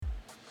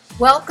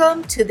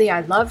Welcome to the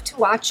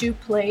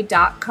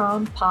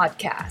ILoveToWatchYouPlay.com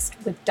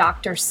podcast with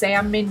Dr.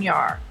 Sam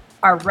Minyar,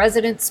 our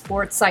resident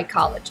sports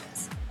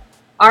psychologist.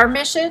 Our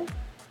mission?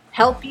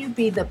 Help you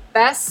be the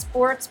best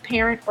sports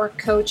parent or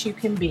coach you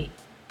can be.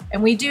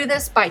 And we do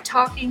this by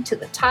talking to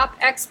the top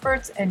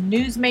experts and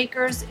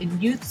newsmakers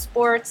in youth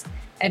sports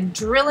and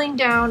drilling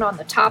down on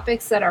the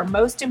topics that are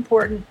most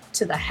important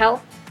to the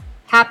health,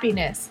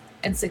 happiness,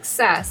 and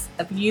success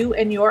of you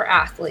and your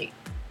athlete.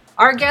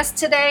 Our guest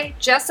today,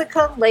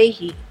 Jessica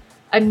Lahey,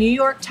 a New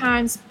York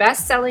Times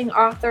best-selling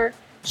author.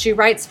 She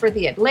writes for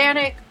The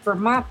Atlantic,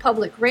 Vermont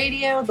Public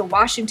Radio, The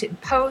Washington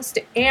Post,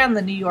 and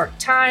The New York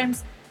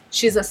Times.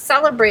 She's a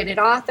celebrated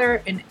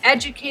author, an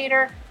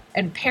educator,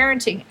 and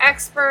parenting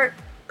expert.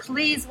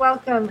 Please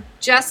welcome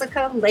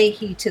Jessica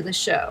Lahey to the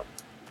show.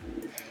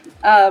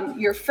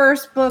 Your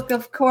first book,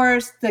 of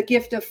course, The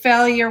Gift of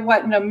Failure.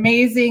 What an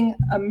amazing,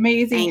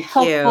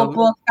 helpful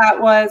book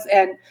that was.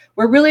 And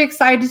we're really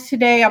excited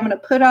today. I'm going to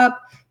put up,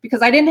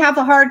 because I didn't have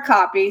the hard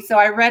copy, so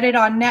I read it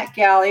on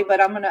NetGalley,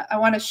 but I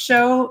want to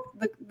show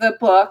the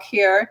book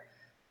here,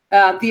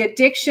 The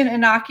Addiction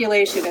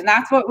Inoculation, and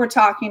that's what we're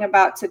talking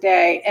about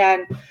today.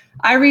 And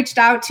I reached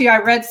out to you. I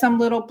read some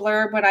little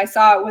blurb when I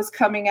saw it was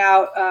coming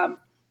out.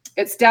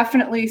 It's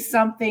definitely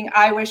something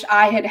I wish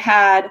I had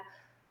had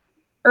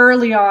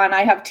early on.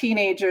 I have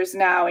teenagers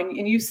now,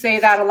 and you say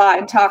that a lot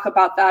and talk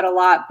about that a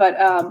lot, but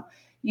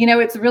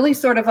it's really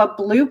sort of a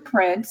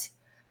blueprint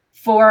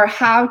for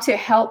how to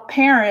help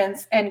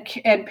parents and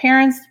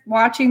parents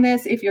watching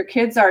this. If your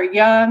kids are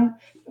young,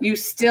 you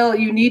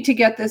need to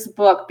get this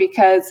book,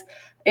 because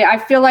I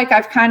feel like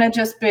I've kind of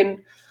just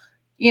been,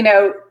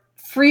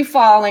 free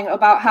falling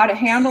about how to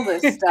handle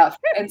this stuff.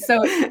 And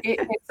so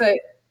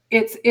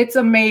it's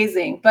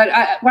amazing. But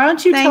why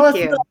don't you tell us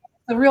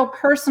the real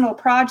personal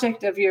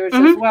project of yours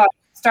as well,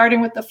 starting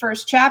with the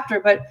first chapter,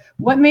 but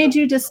what made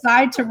you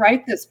decide to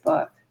write this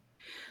book?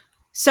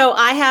 So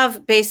I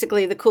have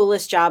basically the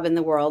coolest job in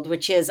the world,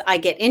 which is I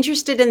get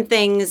interested in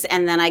things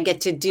and then I get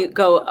to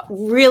go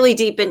really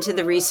deep into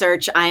the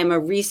research. I am a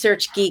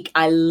research geek.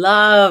 I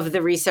love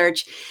the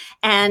research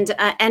and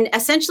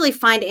essentially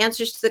find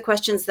answers to the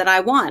questions that I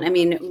want. I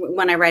mean,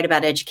 when I write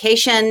about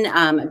education,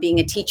 being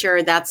a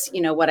teacher, that's,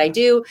 what I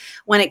do.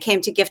 When it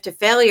came to Gift of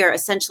Failure,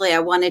 essentially I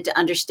wanted to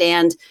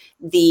understand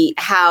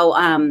how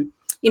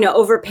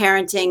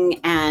overparenting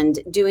and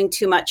doing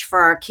too much for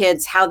our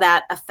kids, how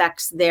that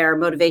affects their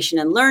motivation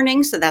and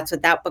learning. So that's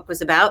what that book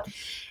was about.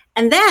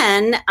 And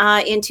then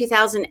in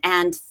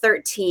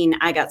 2013,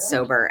 I got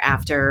sober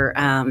after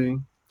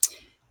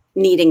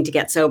needing to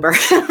get sober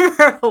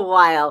for a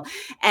while.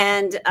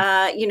 And,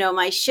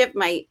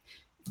 my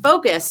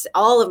focus,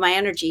 all of my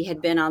energy had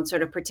been on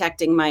sort of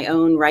protecting my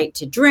own right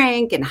to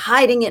drink and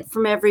hiding it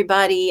from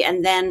everybody.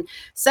 And then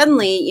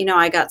suddenly,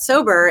 I got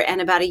sober,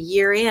 and about a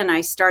year in,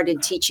 I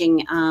started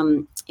teaching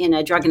in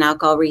a drug and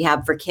alcohol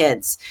rehab for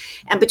kids.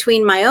 And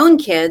between my own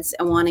kids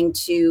and wanting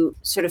to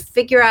sort of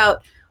figure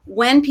out,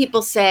 when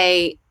people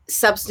say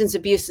substance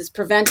abuse is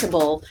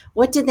preventable,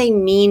 what do they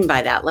mean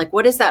by that? Like,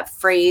 what does that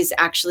phrase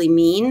actually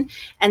mean?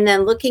 And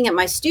then looking at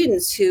my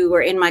students who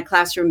were in my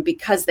classroom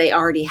because they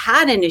already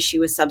had an issue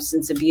with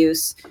substance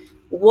abuse,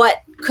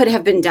 what could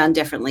have been done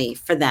differently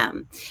for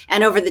them?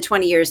 And over the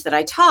 20 years that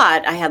I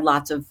taught, I had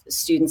lots of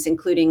students,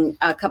 including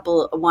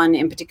one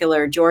in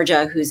particular,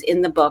 Georgia, who's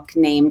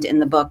named in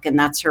the book, and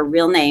that's her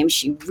real name.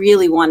 She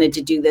really wanted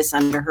to do this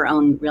under her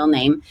own real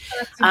name.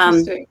 That's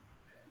interesting.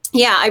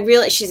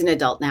 She's an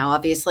adult now,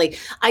 obviously.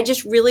 I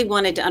just really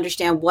wanted to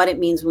understand what it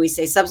means when we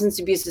say substance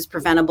abuse is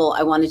preventable.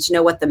 I wanted to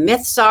know what the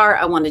myths are.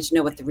 I wanted to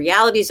know what the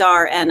realities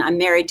are. And I'm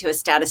married to a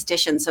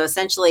statistician. So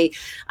essentially,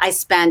 I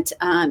spent,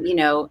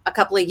 a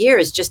couple of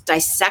years just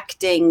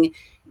dissecting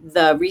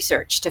the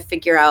research to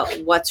figure out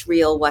what's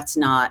real, what's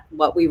not,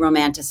 what we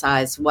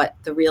romanticize, what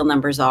the real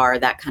numbers are,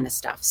 that kind of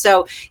stuff.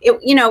 So it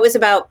was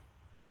about,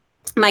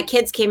 my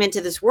kids came into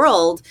this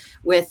world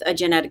with a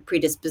genetic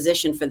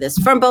predisposition for this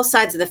from both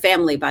sides of the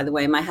family, by the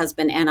way. My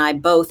husband and I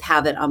both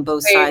have it on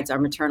both sides, our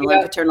maternal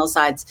and paternal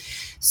sides.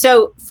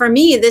 So for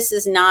me, this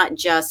is not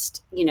just,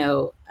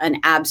 an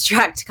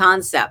abstract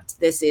concept.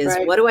 This is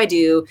What do I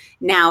do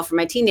now for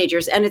my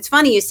teenagers? And it's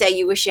funny you say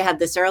you wish you had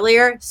this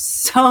earlier.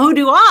 So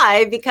do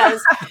I, because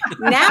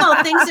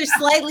now things are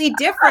slightly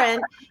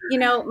different.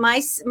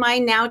 My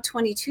now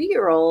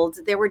 22-year-old,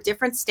 there were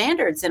different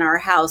standards in our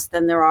house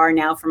than there are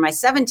now for my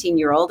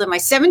 17-year-old. And my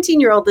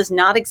 17-year-old is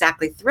not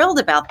exactly thrilled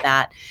about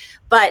that.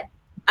 But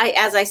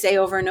as I say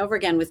over and over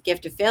again with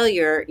Gift of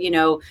Failure,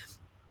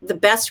 the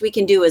best we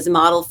can do is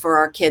model for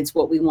our kids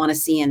what we want to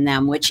see in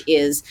them, which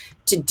is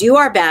to do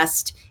our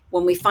best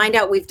when we find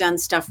out we've done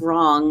stuff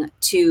wrong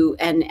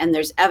and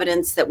there's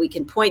evidence that we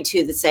can point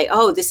to that say,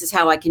 oh, this is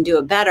how I can do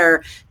it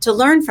better, to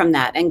learn from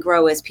that and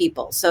grow as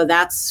people. So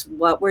that's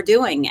what we're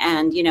doing.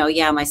 And, my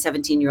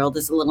 17-year-old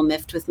is a little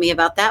miffed with me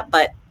about that,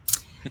 but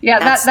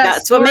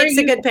that's what makes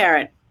a good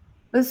parent.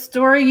 The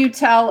story you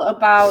tell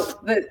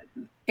about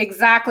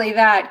Exactly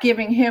that,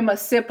 giving him a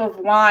sip of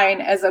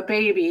wine as a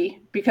baby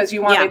because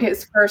you wanted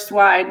his first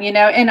wine,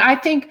 and I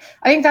think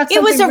that's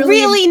it was a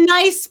really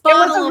nice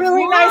bottle. It was a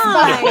really nice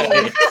bottle.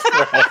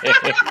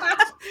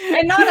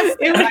 And not a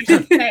sip, I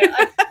should say,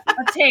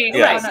 a taste.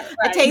 Yes.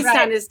 A taste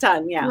on his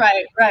tongue, yeah.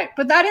 Right.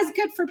 But that is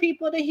good for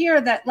people to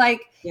hear that,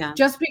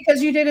 just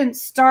because you didn't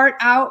start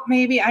out,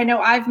 maybe, I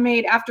know I've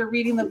made, after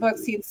reading the book,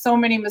 seen so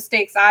many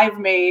mistakes I've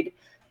made,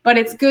 but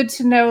it's good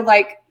to know,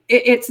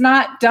 it's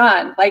not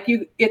done.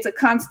 It's a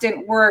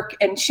constant work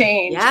and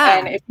change. Yeah.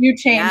 And if you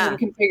change and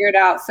can figure it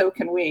out, so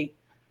can we.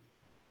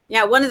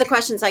 Yeah, one of the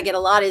questions I get a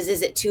lot is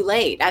it too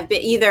late? I've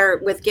been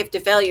either with gift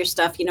of failure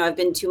stuff, I've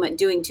been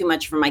doing too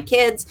much for my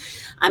kids.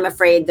 I'm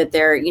afraid that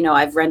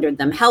I've rendered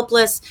them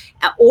helpless,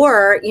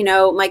 or,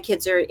 my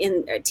kids are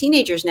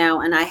teenagers now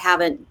and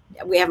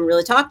we haven't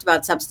really talked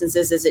about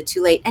substances. Is it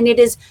too late? And it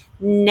is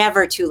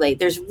never too late.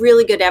 There's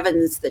really good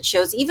evidence that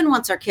shows even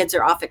once our kids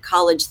are off at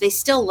college, they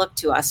still look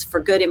to us for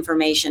good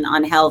information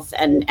on health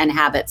and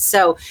habits.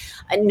 So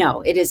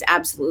no, it is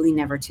absolutely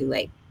never too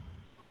late.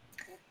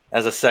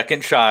 As a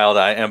second child,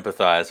 I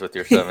empathize with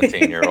your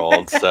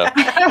 17-year-old.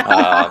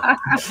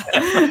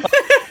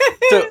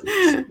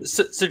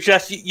 So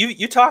Jess,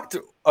 you talked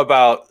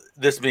about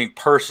this being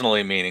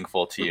personally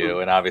meaningful to you,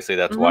 and obviously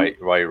that's why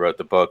you wrote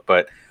the book.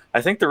 But I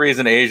think the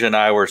reason Asia and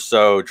I were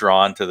so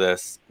drawn to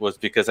this was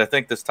because we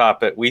think this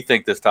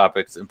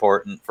topic's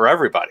important for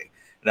everybody.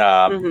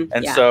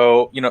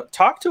 So,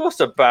 talk to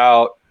us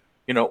about,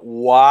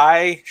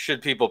 why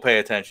should people pay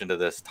attention to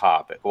this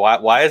topic?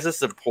 Why is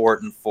this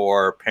important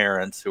for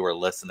parents who are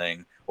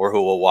listening or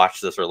who will watch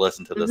this or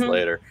listen to this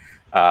later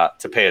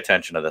to pay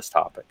attention to this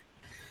topic?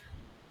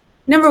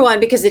 Number one,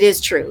 because it is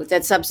true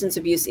that substance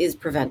abuse is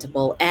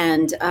preventable.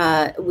 And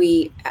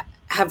we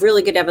have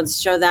really good evidence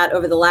to show that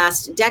over the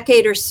last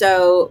decade or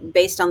so,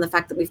 based on the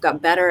fact that we've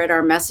got better at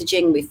our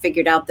messaging. We've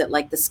figured out that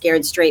the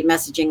scared straight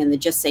messaging and the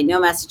just say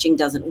no messaging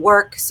doesn't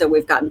work. So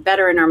we've gotten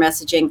better in our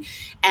messaging.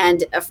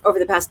 And over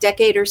the past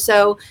decade or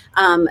so,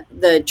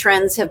 the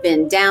trends have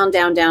been down.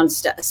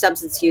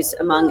 Substance use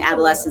among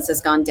adolescents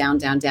has gone down.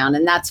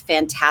 And that's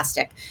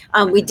fantastic.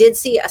 We did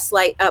see a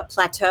slight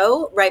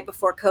plateau right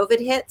before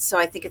COVID hit. So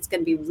I think it's going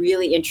to be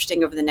really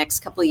interesting over the next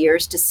couple of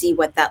years to see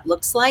what that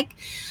looks like.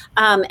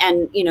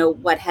 And,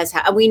 what has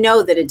happened. We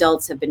know that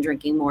adults have been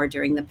drinking more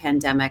during the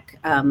pandemic.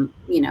 I'm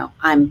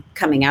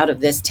coming out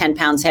of this 10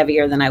 pounds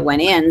heavier than I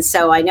went in.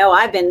 So I know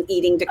I've been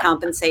eating to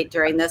compensate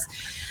during this.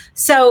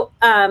 So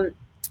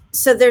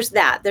there's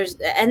that.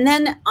 And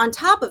then on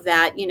top of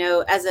that,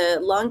 as a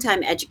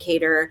longtime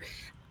educator,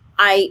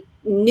 I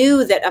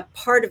knew that a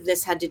part of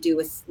this had to do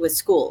with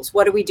schools.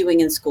 What are we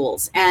doing in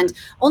schools? And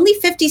only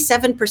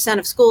 57%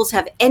 of schools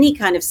have any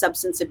kind of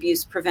substance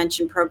abuse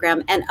prevention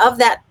program. And of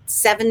that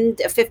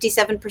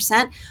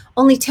 57%,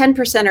 only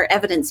 10% are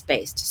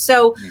evidence-based.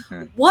 So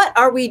what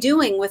are we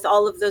doing with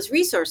all of those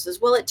resources?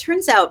 Well, it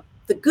turns out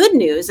the good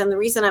news, and the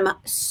reason I'm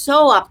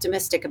so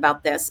optimistic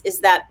about this,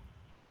 is that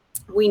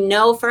we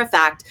know for a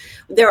fact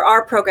there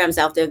are programs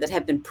out there that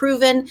have been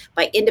proven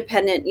by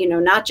independent,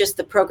 not just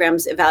the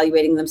programs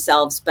evaluating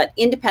themselves, but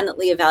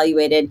independently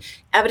evaluated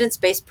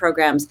evidence-based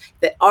programs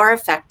that are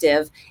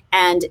effective.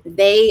 And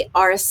they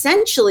are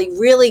essentially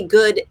really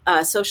good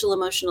social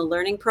emotional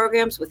learning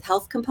programs with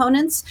health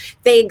components.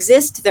 They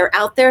exist. They're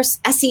out there.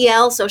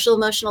 SEL, social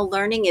emotional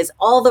learning, is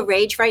all the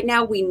rage right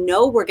now. We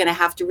know we're going to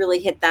have to really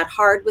hit that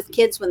hard with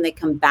kids when they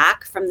come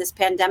back from this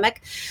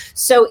pandemic.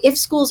 So if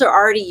schools are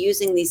already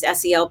using these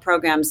SEL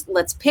programs,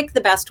 let's pick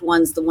the best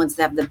ones, the ones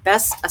that have the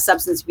best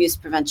substance abuse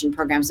prevention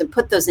programs, and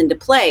put those into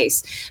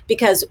place,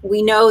 because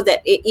we know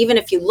that even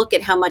if you look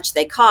at how much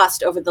they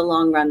cost over the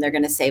long run, they're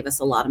going to save us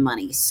a lot of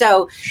money.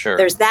 So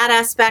there's that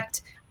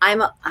aspect.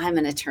 I'm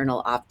an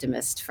eternal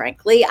optimist,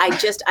 frankly.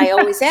 I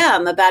always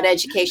am about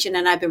education,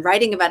 and I've been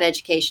writing about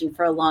education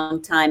for a long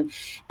time.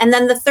 And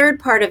then the third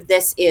part of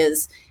this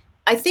is,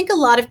 I think a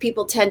lot of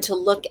people tend to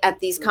look at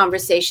these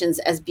conversations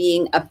as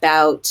being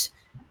about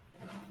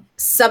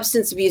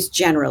substance abuse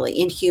generally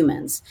in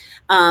humans.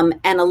 And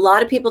a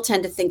lot of people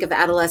tend to think of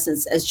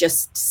adolescents as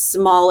just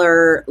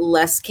smaller,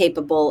 less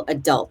capable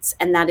adults.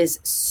 And that is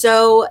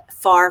so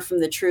far from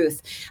the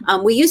truth.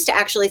 We used to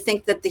actually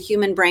think that the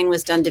human brain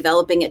was done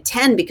developing at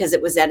 10 because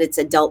it was at its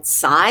adult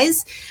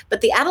size.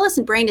 But the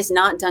adolescent brain is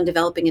not done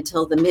developing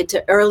until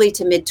the early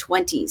to mid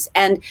 20s.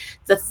 And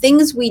the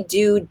things we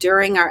do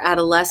during our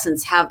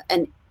adolescence have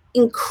an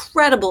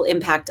incredible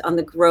impact on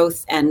the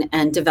growth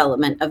and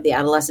development of the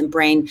adolescent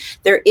brain.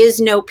 There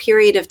is no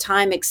period of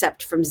time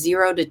except from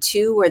 0 to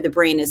 2 where the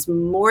brain is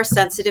more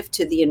sensitive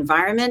to the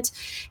environment.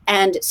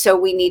 And so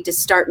we need to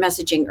start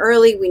messaging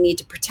early. We need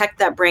to protect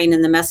that brain,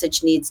 and the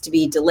message needs to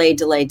be delay,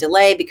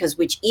 because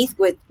with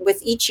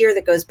each year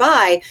that goes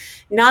by,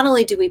 not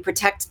only do we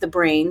protect the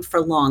brain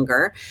for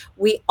longer,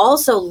 we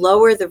also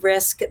lower the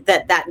risk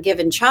that that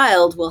given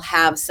child will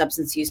have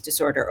substance use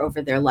disorder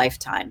over their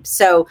lifetime.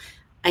 So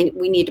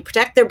we need to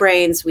protect their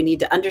brains. We need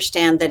to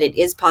understand that it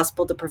is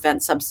possible to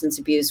prevent substance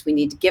abuse. We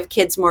need to give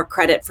kids more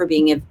credit for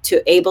being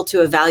able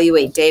to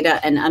evaluate data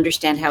and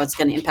understand how it's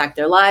going to impact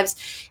their lives.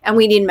 And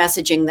we need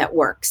messaging that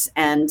works.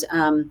 And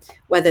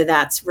whether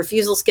that's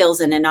refusal skills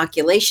and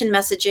inoculation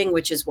messaging,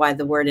 which is why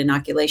the word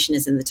inoculation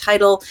is in the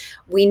title,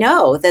 we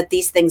know that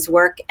these things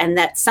work and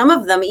that some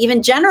of them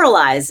even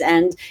generalize.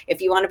 And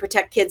if you want to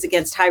protect kids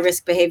against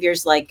high-risk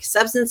behaviors like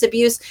substance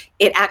abuse,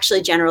 it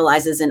actually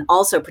generalizes and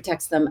also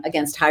protects them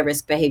against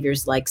high-risk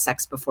behaviors like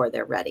sex before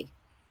they're ready.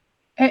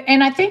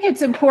 And I think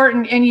it's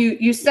important, and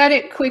you said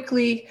it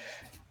quickly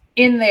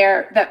in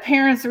there, that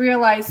parents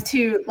realize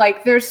too,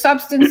 like there's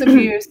substance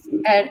abuse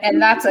and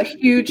that's a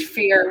huge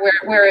fear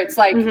where it's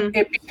like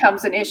it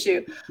becomes an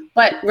issue.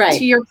 But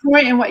to your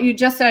point and what you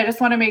just said, I just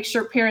want to make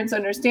sure parents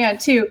understand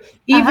too,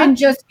 even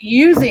just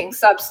using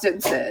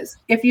substances,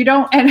 if you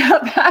don't end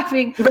up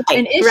having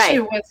an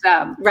issue with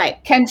them,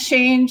 can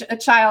change a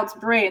child's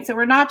brain. So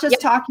we're not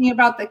just talking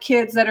about the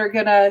kids that are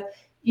going to,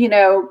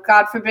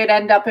 God forbid,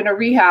 end up in a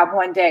rehab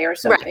one day or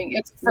something.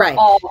 It's for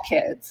all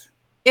kids.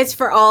 It's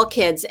for all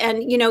kids.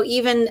 And,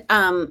 even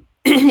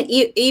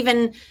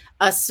even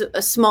a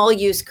small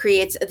use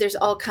there's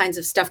all kinds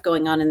of stuff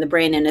going on in the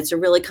brain, and it's a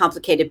really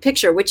complicated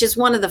picture, which is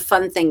one of the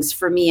fun things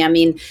for me. I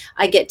mean,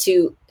 I get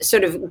to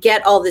sort of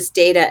get all this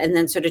data and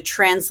then sort of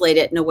translate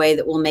it in a way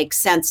that will make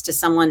sense to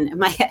someone.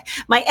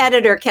 My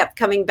editor kept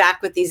coming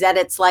back with these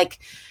edits like,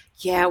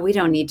 yeah, we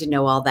don't need to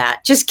know all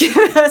that. Just give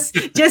us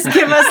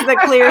the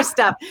clear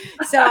stuff.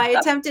 So I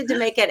attempted to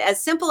make it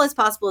as simple as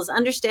possible, as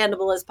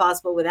understandable as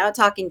possible, without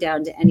talking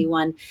down to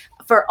anyone,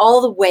 for all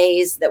the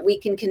ways that we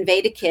can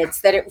convey to kids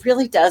that it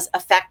really does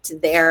affect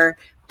their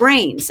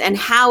brains and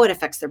how it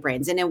affects their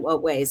brains and in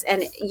what ways.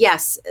 And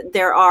yes,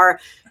 there are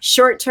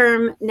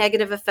short-term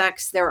negative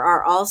effects. There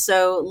are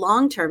also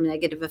long-term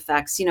negative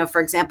effects.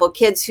 For example,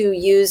 kids who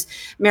use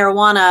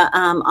marijuana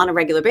on a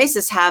regular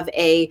basis have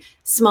a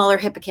smaller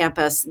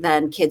hippocampus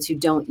than kids who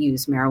don't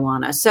use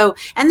marijuana. So,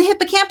 and the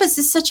hippocampus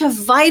is such a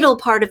vital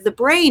part of the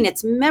brain.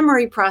 It's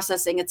memory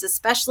processing. It's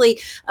especially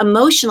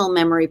emotional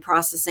memory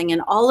processing,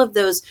 and all of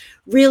those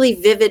really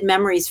vivid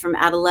memories from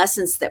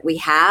adolescence that we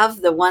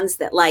have, the ones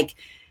that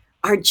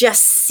are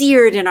just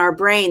seared in our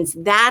brains.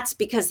 That's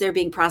because they're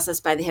being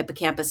processed by the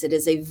hippocampus. It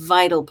is a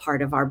vital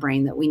part of our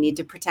brain that we need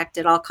to protect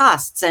at all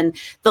costs. And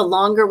the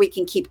longer we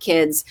can keep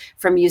kids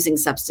from using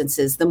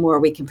substances, the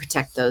more we can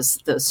protect those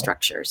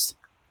structures.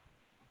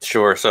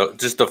 Sure. So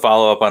just to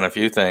follow up on a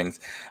few things,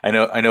 I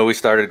know we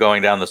started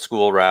going down the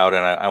school route,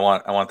 and I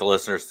want the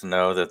listeners to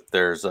know that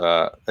there's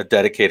a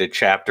dedicated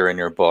chapter in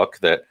your book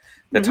that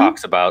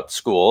talks about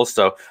schools.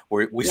 So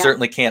we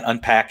certainly can't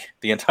unpack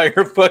the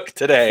entire book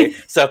today.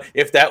 So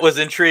if that was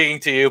intriguing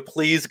to you,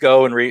 please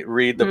go and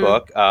read the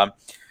book. I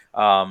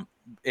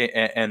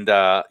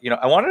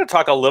wanted to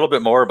talk a little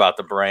bit more about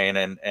the brain.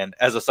 And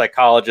as a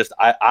psychologist,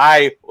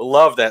 I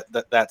love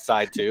that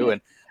side too.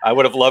 And I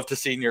would have loved to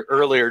seen your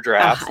earlier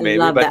drafts. I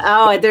love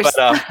that. There's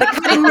the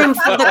cutting room.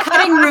 The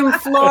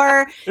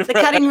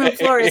cutting room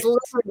floor is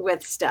littered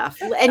with stuff.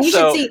 And you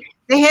should see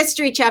the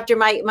history chapter.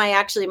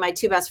 My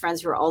two best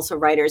friends who are also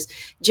writers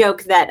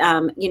joke that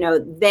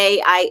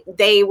they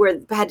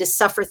had to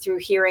suffer through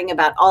hearing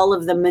about all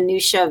of the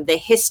minutia of the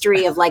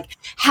history of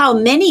how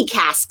many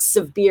casks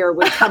of beer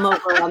would come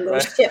over on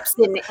those ships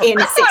in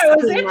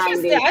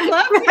 1690. I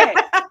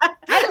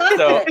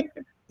loved it.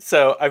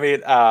 So, I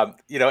mean,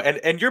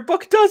 and your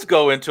book does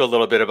go into a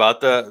little bit about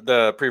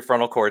the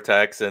prefrontal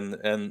cortex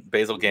and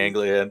basal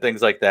ganglia and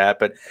things like that.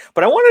 But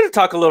I wanted to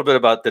talk a little bit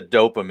about the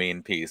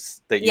dopamine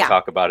piece that you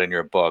talk about in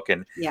your book.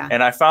 And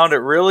I found it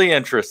really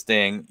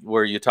interesting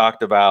where you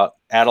talked about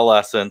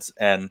adolescence.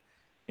 And,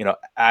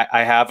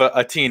 I have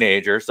a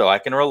teenager, so I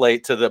can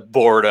relate to the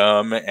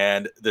boredom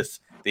and the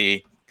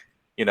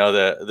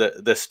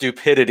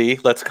stupidity,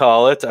 let's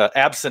call it,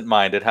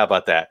 absent-minded. How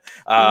about that?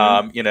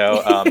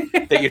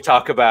 That you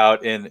talk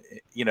about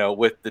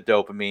with the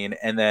dopamine,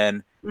 and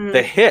then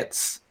the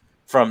hits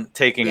from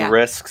taking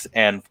risks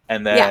and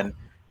then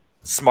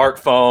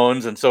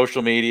smartphones and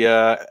social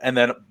media,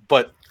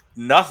 but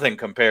nothing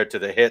compared to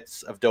the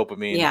hits of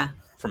dopamine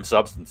from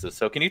substances.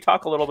 So can you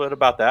talk a little bit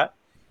about that?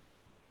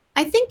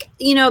 I think,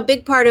 a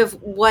big part of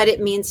what it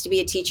means to be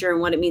a teacher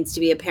and what it means to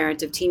be a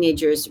parent of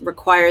teenagers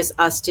requires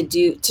us to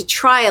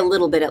try a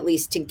little bit, at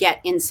least, to get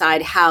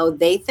inside how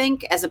they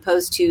think as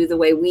opposed to the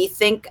way we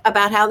think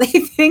about how they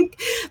think,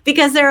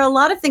 because there are a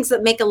lot of things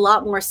that make a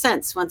lot more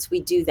sense once we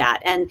do that.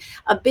 And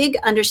a big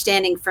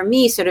understanding for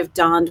me sort of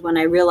dawned when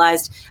I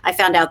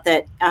found out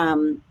that,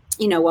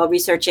 while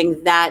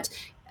researching that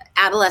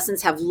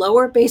adolescents have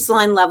lower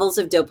baseline levels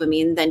of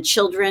dopamine than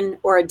children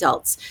or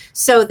adults.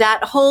 So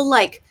that whole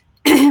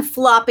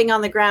flopping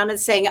on the ground and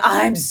saying,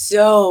 I'm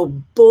so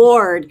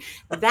bored,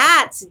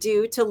 that's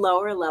due to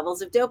lower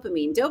levels of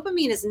dopamine.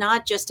 Dopamine is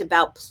not just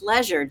about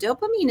pleasure.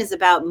 Dopamine is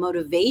about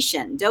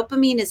motivation.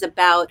 Dopamine is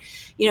about,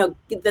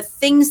 the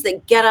things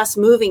that get us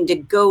moving to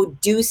go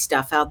do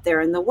stuff out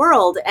there in the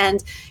world.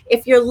 And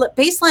if your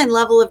baseline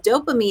level of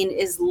dopamine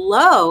is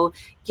low,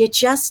 you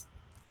just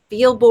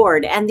feel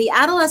bored. And the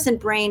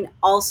adolescent brain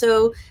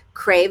also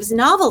craves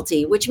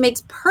novelty, which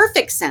makes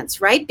perfect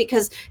sense, right?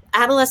 Because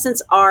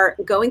adolescents are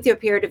going through a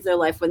period of their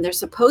life when they're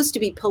supposed to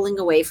be pulling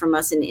away from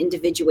us and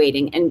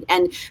individuating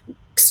and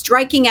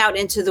striking out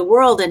into the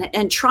world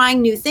and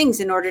trying new things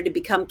in order to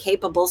become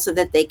capable so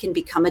that they can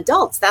become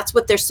adults. That's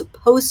what they're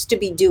supposed to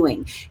be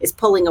doing, is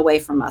pulling away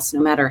from us, no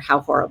matter how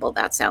horrible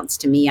that sounds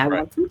to me. I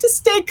want them to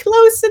stay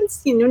close and,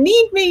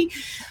 need me.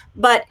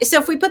 But so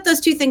if we put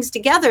those two things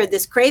together,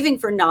 this craving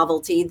for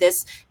novelty,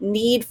 this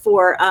need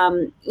for,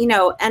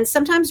 and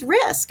sometimes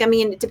risk, I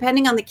mean,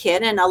 depending on the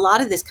kid, and a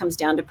lot of this comes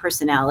down to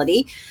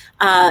personality.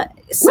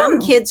 Some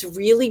kids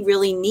really,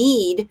 really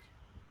need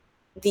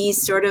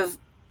these sort of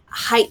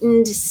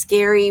heightened,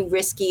 scary,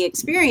 risky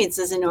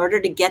experiences in order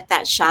to get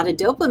that shot of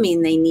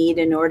dopamine they need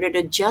in order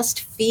to just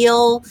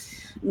feel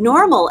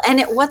normal.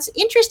 And what's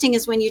interesting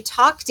is when you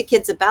talk to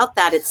kids about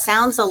that, it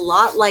sounds a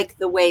lot like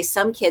the way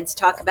some kids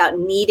talk about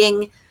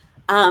needing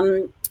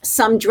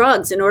some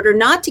drugs in order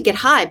not to get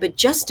high, but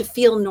just to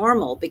feel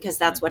normal, because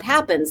that's what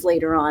happens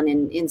later on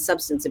in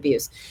substance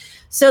abuse.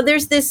 So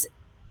there's this,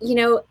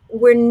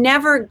 we're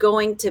never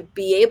going to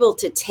be able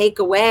to take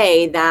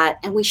away that,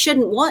 and we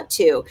shouldn't want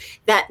to,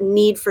 that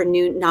need for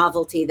new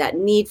novelty, that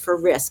need for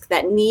risk,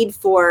 that need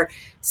for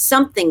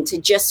something to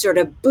just sort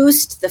of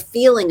boost the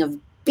feeling of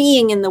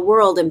being in the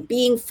world and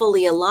being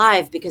fully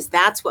alive, because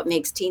that's what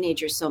makes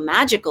teenagers so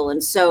magical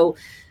and so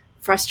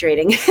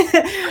frustrating.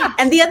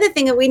 And the other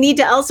thing that we need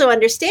to also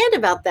understand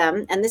about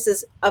them, and this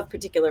is of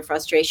particular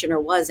frustration, or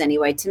was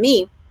anyway to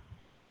me,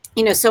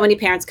 so many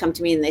parents come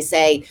to me and they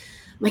say,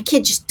 my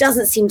kid just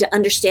doesn't seem to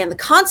understand the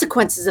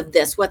consequences of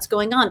this, what's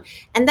going on.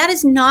 And that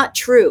is not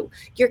true.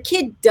 Your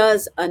kid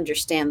does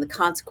understand the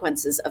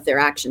consequences of their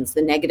actions,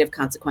 the negative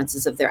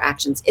consequences of their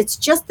actions. It's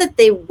just that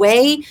they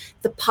weigh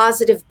the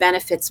positive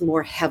benefits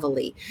more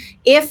heavily.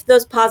 If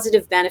those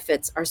positive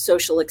benefits are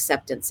social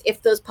acceptance,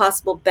 if those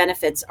possible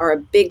benefits are a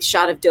big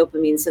shot of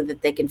dopamine so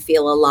that they can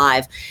feel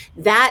alive,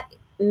 that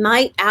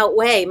might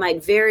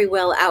very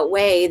well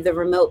outweigh the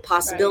remote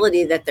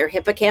possibility that their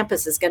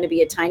hippocampus is going to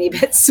be a tiny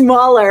bit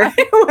smaller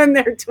when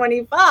they're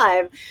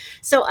 25.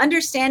 So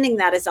understanding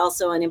that is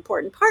also an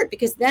important part,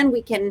 because then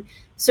we can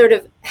sort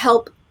of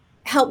help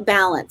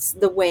balance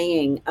the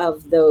weighing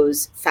of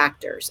those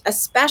factors,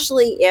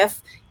 especially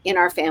if in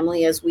our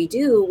family, as we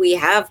do, we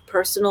have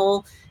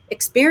personal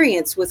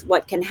experience with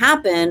what can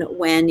happen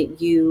when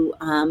you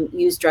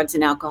use drugs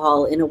and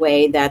alcohol in a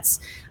way that's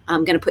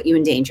going to put you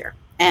in danger.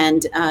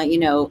 And,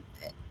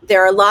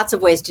 there are lots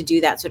of ways to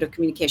do that sort of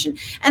communication.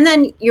 And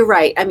then you're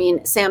right. I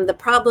mean, Sam, the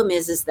problem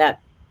is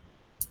that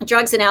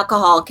drugs and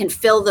alcohol can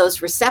fill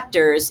those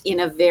receptors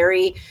in a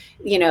very,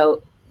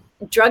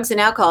 drugs and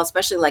alcohol,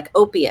 especially like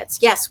opiates.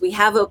 Yes, we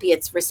have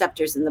opiates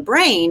receptors in the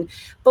brain,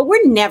 but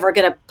we're never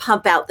going to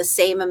pump out the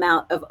same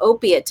amount of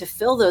opiate to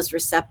fill those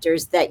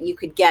receptors that you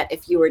could get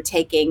if you were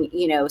taking,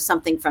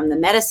 something from the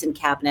medicine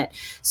cabinet.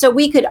 So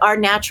our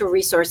natural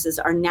resources,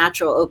 our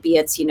natural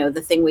opiates,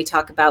 the thing we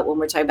talk about when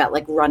we're talking about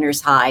like runner's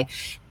high,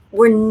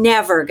 we're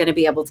never going to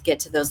be able to get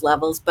to those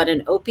levels. But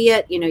an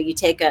opiate, you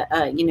take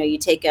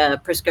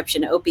a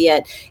prescription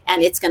opiate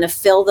and it's going to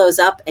fill those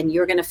up and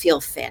you're going to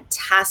feel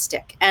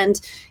fantastic. And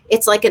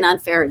it's like an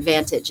unfair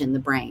advantage in the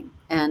brain.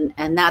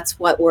 And that's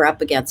what we're up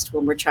against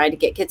when we're trying to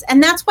get kids.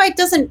 And that's why it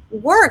doesn't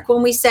work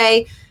when we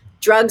say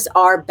drugs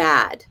are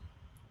bad.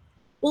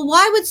 Well,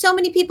 why would so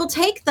many people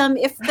take them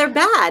if they're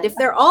bad? If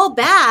they're all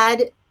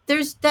bad,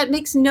 that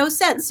makes no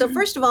sense. So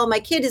first of all, my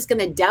kid is going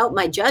to doubt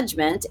my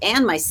judgment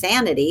and my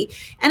sanity,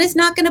 and is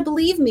not going to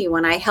believe me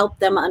when I help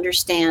them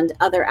understand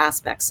other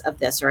aspects of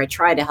this, or I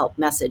try to help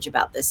message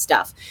about this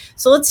stuff.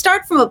 So let's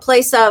start from a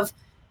place of,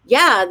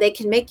 yeah, they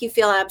can make you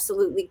feel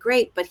absolutely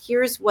great, but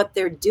here's what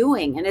they're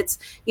doing. And it's,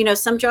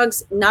 some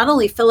drugs not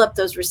only fill up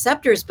those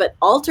receptors, but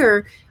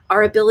alter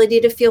our ability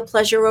to feel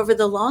pleasure over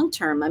the long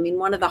term. I mean,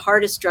 one of the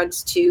hardest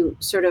drugs to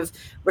sort of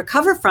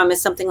recover from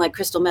is something like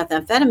crystal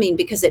methamphetamine,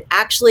 because it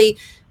actually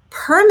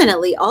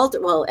permanently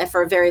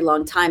for a very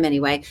long time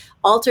anyway,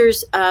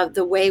 alters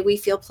the way we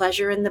feel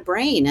pleasure in the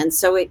brain. And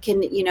so it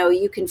can,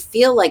 you can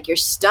feel like you're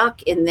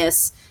stuck in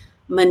this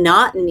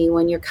monotony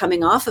when you're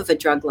coming off of a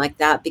drug like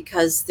that,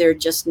 because there are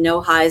just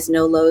no highs,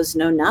 no lows,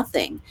 no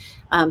nothing.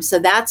 So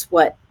that's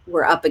what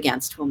we're up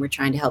against when we're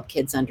trying to help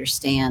kids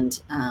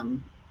understand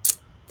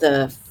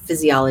the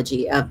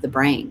physiology of the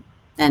brain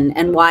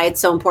and why it's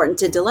so important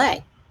to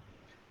delay.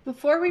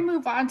 Before we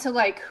move on to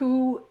like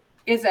who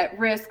is at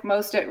risk,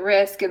 most at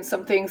risk, and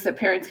some things that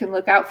parents can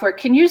look out for,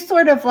 can you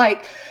sort of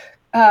like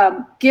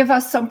give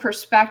us some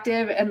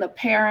perspective and the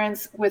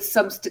parents with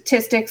some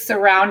statistics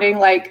surrounding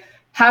like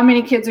how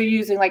many kids are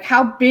using, like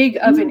how big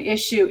of an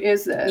issue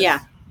is this? Yeah.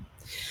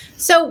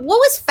 So what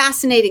was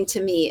fascinating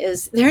to me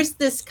is there's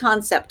this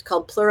concept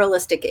called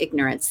pluralistic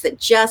ignorance that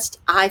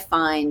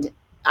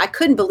I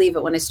couldn't believe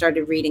it when I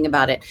started reading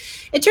about it.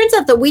 It turns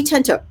out that we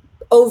tend to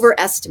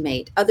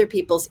overestimate other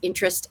people's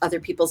interest, other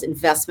people's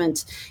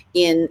investment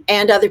in,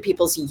 and other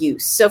people's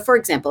use. So for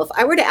example, if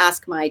I were to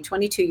ask my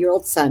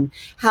 22-year-old son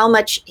how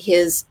much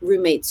his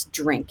roommates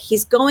drink,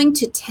 he's going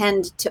to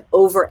tend to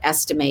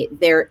overestimate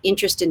their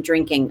interest in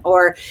drinking.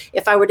 Or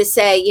if I were to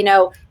say, you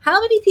know, how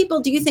many people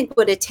do you think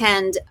would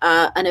attend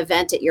an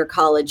event at your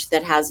college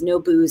that has no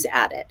booze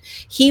at it?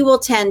 He will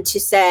tend to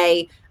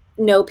say,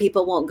 no,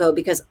 people won't go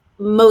because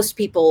most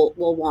people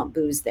will want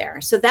booze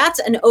there. So that's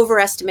an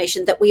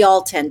overestimation that we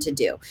all tend to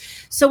do.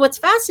 So what's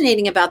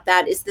fascinating about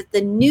that is that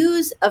the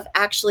news of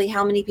actually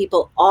how many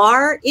people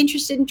are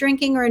interested in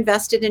drinking or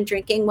invested in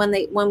drinking,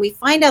 when we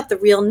find out the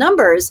real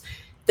numbers,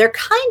 they're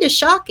kind of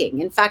shocking.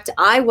 In fact,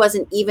 I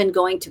wasn't even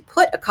going to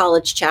put a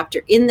college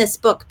chapter in this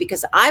book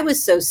because I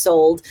was so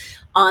sold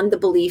on the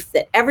belief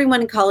that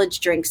everyone in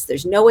college drinks.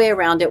 There's no way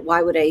around it.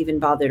 Why would I even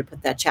bother to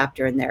put that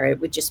chapter in there?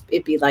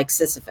 It'd be like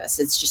Sisyphus.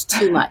 It's just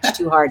too much,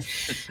 too hard.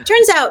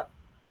 Turns out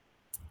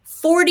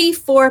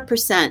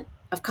 44%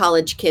 of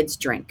college kids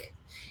drink.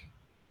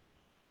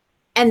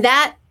 And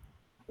that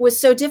was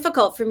so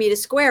difficult for me to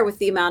square with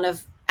the amount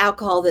of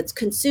alcohol that's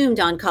consumed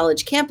on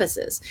college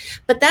campuses.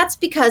 But that's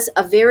because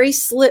a very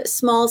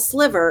small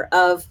sliver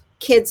of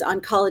kids on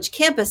college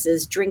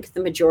campuses drink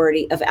the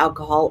majority of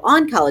alcohol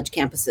on college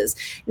campuses.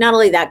 Not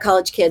only that,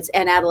 college kids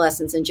and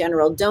adolescents in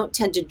general don't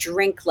tend to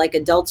drink like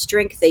adults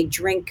drink. They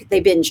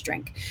binge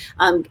drink.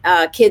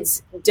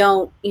 Kids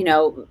don't,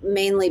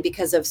 mainly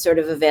because of sort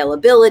of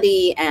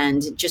availability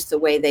and just the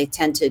way they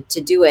tend to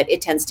do it.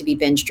 It tends to be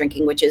binge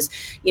drinking, which is,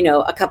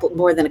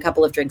 more than a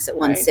couple of drinks at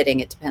one sitting.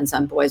 It depends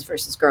on boys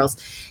versus girls.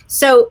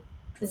 So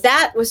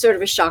that was sort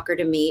of a shocker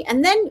to me.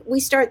 And then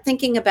we start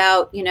thinking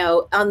about,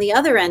 on the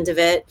other end of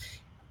it,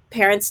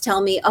 parents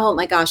tell me, oh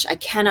my gosh, I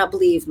cannot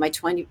believe my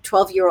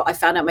 12-year-old, I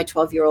found out my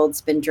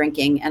 12-year-old's been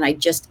drinking and I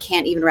just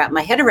can't even wrap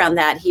my head around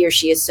that. He or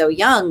she is so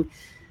young.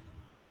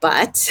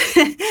 But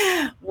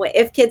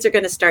if kids are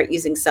going to start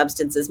using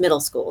substances, middle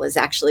school is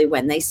actually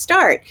when they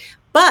start.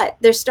 But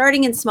they're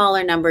starting in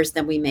smaller numbers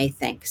than we may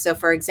think. So,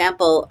 for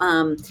example,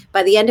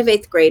 by the end of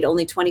 8th grade,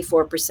 only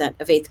 24%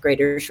 of 8th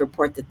graders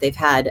report that they've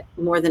had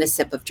more than a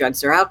sip of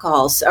drugs or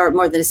alcohol, or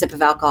more than a sip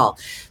of alcohol.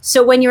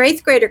 So when your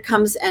 8th grader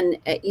comes and,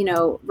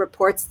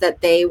 reports that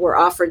they were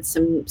offered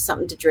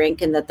something to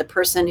drink and that the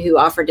person who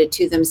offered it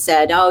to them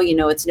said, oh,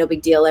 it's no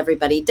big deal,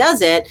 everybody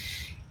does it.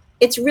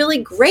 It's really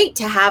great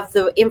to have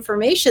the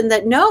information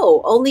that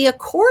no, only a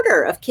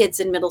quarter of kids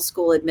in middle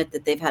school admit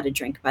that they've had a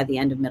drink by the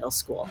end of middle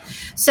school.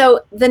 So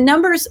the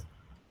numbers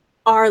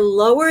are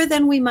lower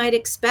than we might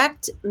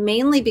expect,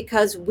 mainly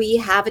because we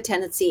have a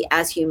tendency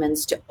as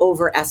humans to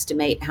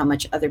overestimate how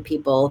much other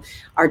people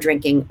are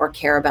drinking or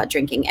care about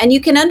drinking. And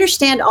you can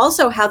understand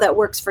also how that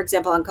works, for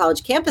example, on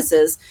college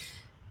campuses.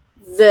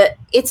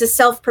 It's a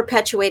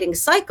self-perpetuating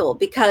cycle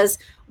because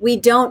we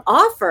don't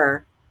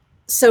offer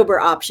sober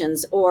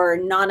options or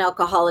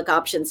non-alcoholic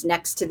options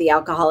next to the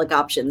alcoholic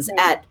options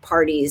at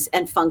parties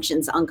and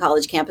functions on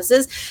college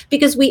campuses,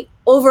 because we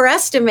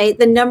overestimate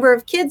the number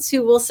of kids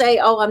who will say,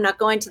 oh, I'm not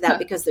going to that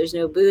because there's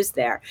no booze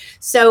there.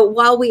 So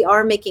while we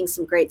are making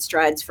some great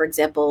strides, for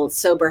example,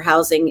 sober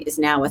housing is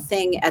now a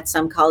thing at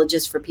some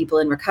colleges for people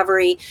in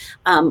recovery.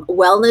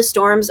 Wellness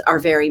dorms are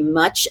very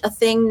much a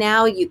thing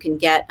now. You can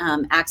get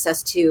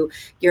access to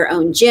your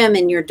own gym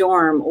in your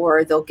dorm,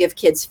 or they'll give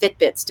kids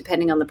Fitbits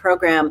depending on the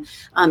program.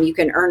 You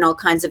can earn all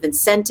kinds of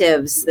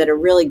incentives that are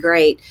really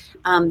great.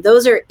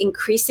 Those are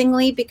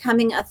increasingly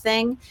becoming a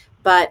thing.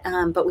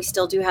 But we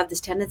still do have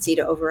this tendency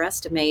to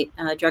overestimate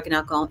drug and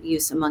alcohol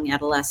use among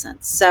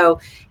adolescents.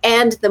 So,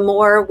 and the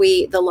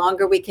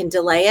longer we can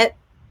delay it,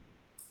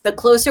 the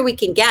closer we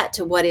can get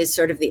to what is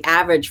sort of the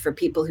average for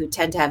people who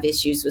tend to have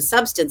issues with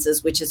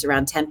substances, which is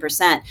around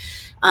 10%.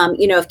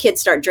 If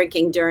kids start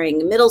drinking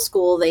during middle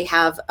school, they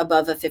have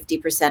above a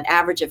 50%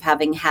 average of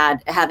having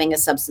a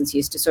substance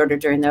use disorder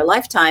during their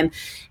lifetime.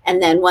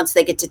 And then once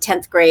they get to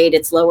 10th grade,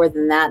 it's lower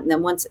than that. And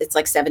then once it's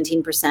like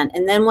 17%.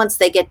 And then once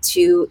they get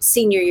to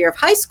senior year of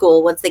high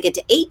school, once they get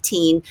to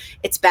 18,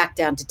 it's back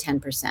down to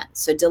 10%.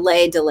 So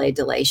delay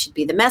should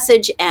be the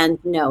message. And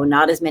no,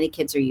 not as many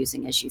kids are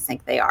using as you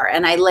think they are.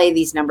 And I lay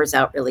these numbers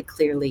out really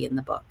clearly in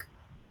the book.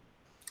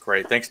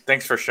 Great.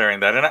 Thanks for sharing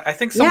that. And I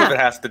think some of it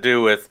has to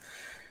do with,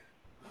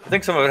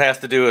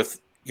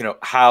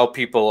 how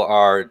people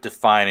are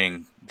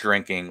defining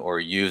drinking or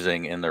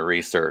using in the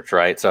research,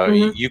 right? So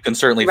you can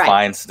certainly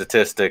find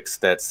statistics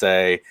that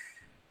say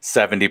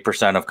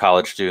 70% of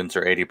college students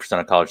or 80%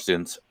 of college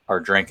students are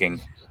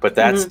drinking, but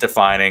that's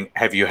defining,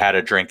 have you had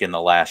a drink in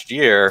the last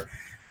year?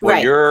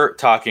 What you're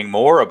talking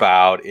more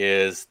about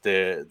is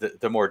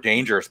the more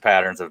dangerous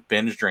patterns of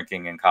binge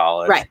drinking in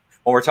college. Right.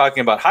 When we're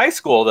talking about high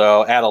school,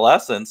 though,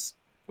 adolescence,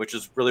 which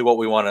is really what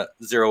we want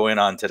to zero in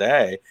on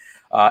today,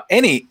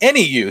 any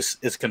use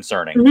is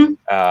concerning.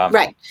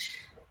 Right.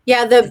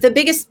 Yeah, the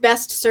biggest,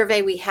 best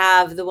survey we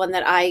have, the one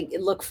that I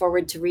look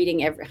forward to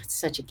reading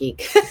such a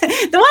geek.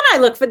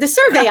 The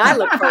survey I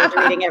look forward to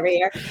reading every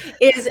year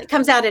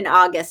comes out in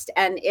August,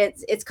 and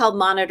it's called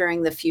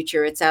Monitoring the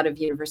Future. It's out of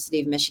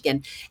University of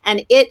Michigan,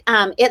 and it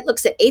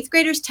looks at 8th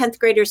graders, 10th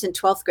graders, and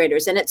 12th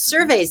graders, and it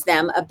surveys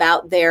them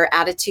about their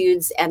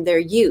attitudes and their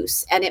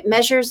use, and it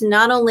measures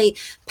not only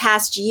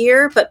past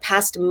year but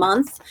past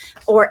month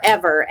or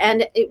ever.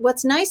 And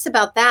what's nice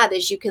about that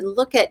is you can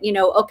look at,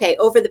 okay,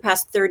 over the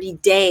past 30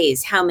 days,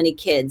 how many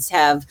kids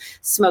have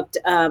smoked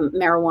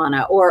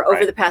marijuana, or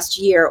over the past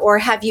year, or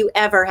have you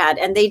ever had?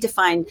 And they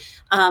define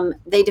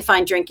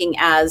drinking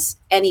as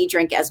any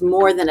drink as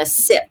more than a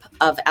sip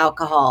of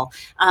alcohol.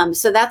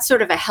 So that's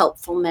sort of a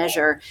helpful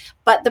measure.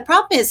 But the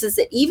problem is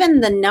that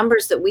even the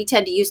numbers that we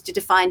tend to use to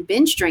define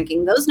binge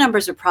drinking, those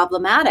numbers are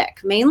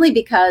problematic, mainly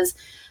because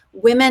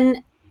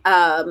women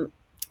and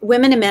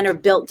men are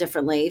built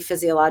differently.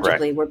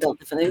 Physiologically, we're built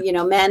differently.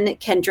 Men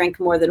can drink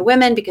more than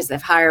women because they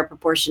have higher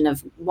proportion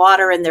of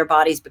water in their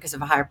bodies because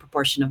of a higher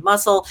proportion of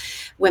muscle.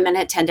 Women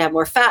tend to have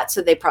more fat,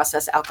 so they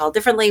process alcohol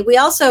differently.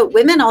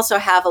 Women also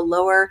have a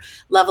lower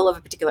level of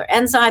a particular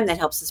enzyme that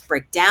helps us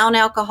break down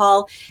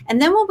alcohol.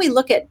 And then when we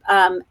look at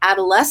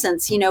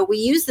adolescents, we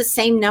use the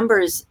same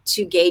numbers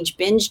to gauge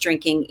binge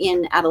drinking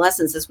in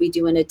adolescents as we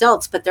do in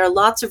adults. But there are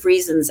lots of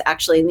reasons,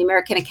 actually, and the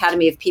American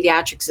Academy of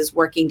Pediatrics is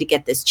working to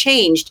get this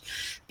changed,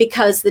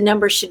 because the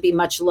numbers should be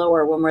much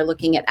lower when we're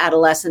looking at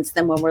adolescents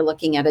than when we're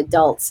looking at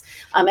adults.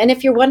 And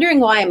if you're wondering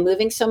why I'm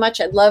moving so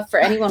much, I'd love for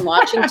anyone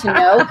watching to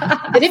know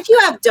that if you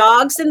have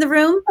dogs in the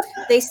room,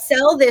 they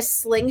sell this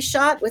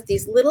slingshot with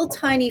these little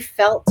tiny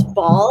felt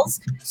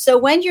balls. So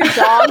when your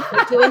dogs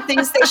are doing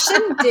things they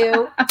shouldn't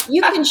do,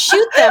 you can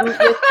shoot them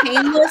with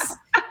painless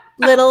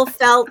little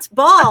felt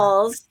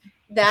balls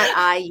that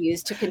I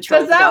use to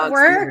control the dogs. Does that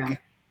work?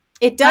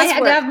 It does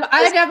work.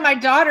 I had to have my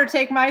daughter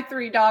take my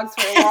 3 dogs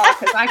for a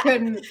walk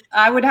because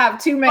I would have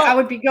too many. I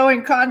would be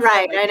going constantly.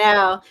 Right, I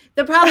know.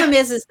 The problem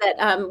is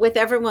that with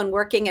everyone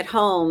working at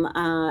home,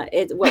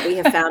 what we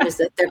have found is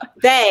that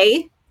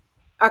they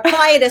are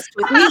quietest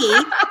with me,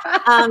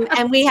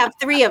 and we have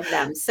 3 of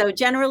them. So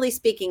generally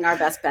speaking, our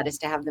best bet is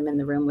to have them in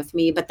the room with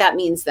me, but that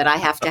means that I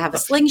have to have a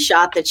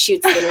slingshot that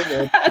shoots little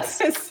wood. That's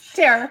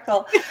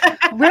hysterical.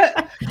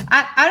 I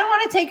don't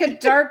want to take a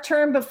dark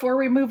turn before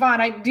we move on.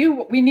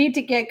 We need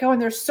to get going.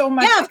 There's so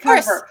much to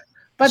cover.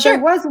 But there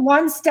was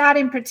one stat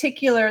in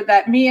particular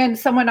that me and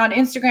someone on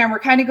Instagram were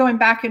kind of going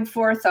back and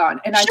forth on,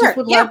 and I just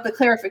would love the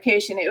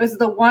clarification. It was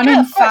the 1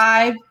 in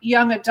 5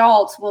 young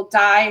adults will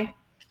die,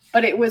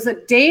 but it was a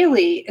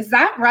daily. Is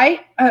that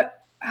right?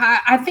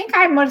 I think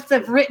I must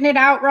have written it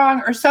out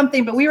wrong or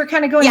something, but we were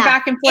kind of going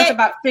back and forth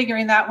about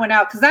figuring that one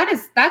out, because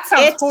that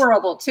sounds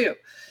horrible too.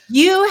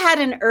 You had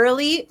an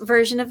early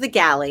version of the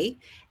galley.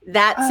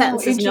 That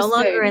sentence is no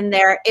longer in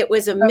there. It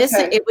was a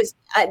it was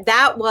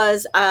that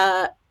was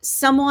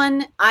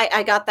someone.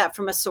 I got that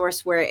from a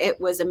source where it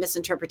was a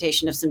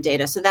misinterpretation of some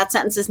data. So that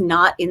sentence is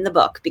not in the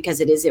book because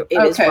it is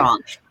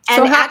wrong.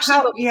 And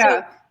so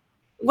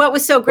what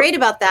was so great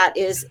about that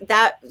is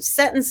that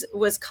sentence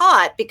was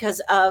caught because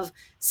of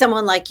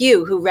someone like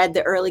you who read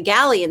the early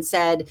galley and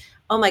said,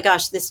 oh my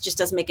gosh, this just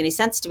doesn't make any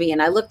sense to me.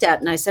 And I looked at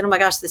it and I said, oh my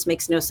gosh, this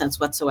makes no sense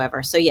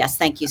whatsoever. So yes,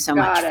 thank you so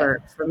much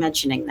for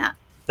mentioning that.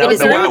 I was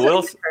going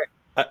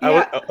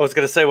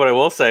to say, what I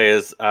will say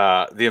is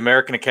the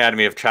American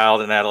Academy of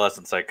Child and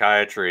Adolescent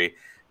Psychiatry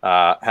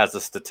has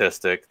a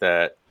statistic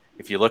that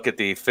if you look at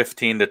the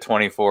 15 to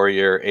 24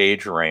 year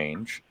age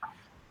range,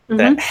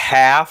 that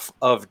half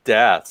of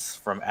deaths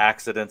from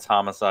accidents,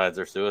 homicides,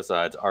 or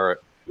suicides are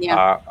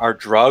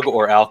drug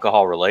or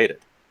alcohol related.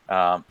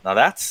 Now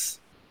that's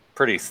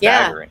pretty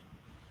staggering. Yeah.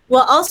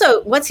 Well,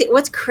 also,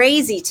 what's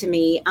crazy to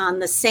me on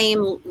the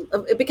same,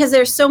 because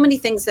there's so many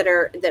things that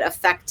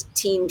affect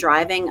teen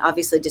driving,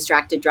 obviously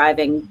distracted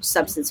driving,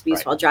 substance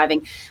abuse while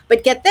driving.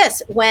 But get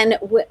this, when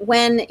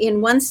in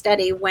one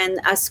study,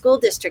 when a school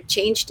district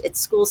changed its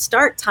school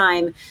start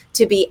time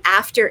to be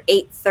after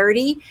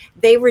 8:30,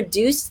 they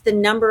reduced the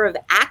number of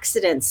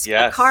accidents,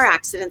 car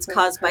accidents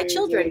caused by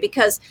children,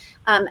 because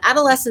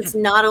adolescents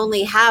not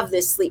only have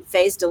this sleep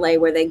phase delay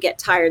where they get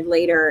tired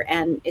later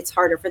and it's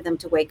harder for them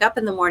to wake up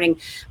in the morning,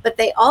 but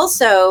they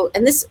also,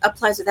 and this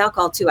applies with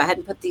alcohol too, I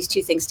hadn't put these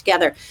two things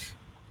together,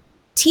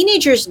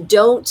 teenagers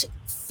don't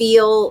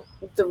feel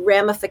the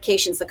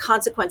ramifications, the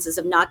consequences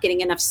of not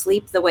getting enough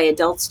sleep the way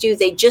adults do.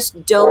 They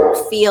just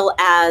don't feel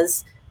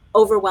as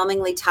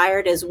overwhelmingly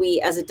tired as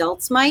we as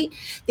adults might.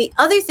 The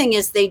other thing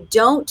is they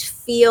don't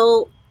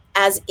feel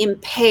as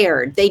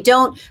impaired. They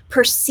don't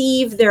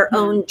perceive their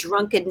own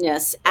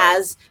drunkenness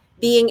as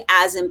being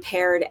as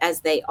impaired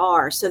as they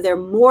are. So they're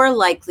more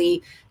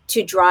likely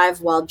to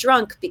drive while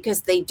drunk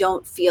because they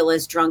don't feel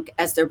as drunk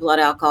as their blood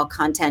alcohol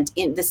content,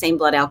 in the same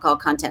blood alcohol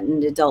content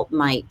an adult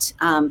might,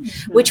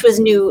 which was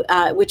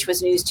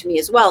news to me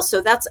as well. So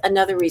that's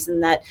another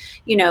reason that,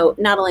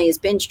 not only is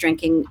binge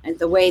drinking,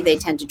 the way they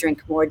tend to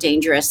drink, more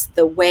dangerous,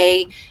 the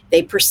way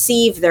they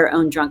perceive their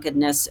own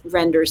drunkenness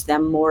renders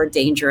them more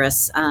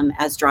dangerous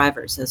as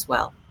drivers as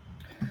well.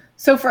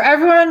 So for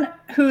everyone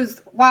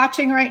who's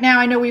watching right now,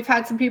 I know we've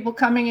had some people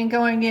coming and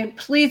going in.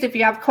 Please, if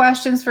you have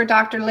questions for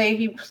Dr.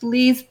 Leahy,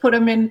 please put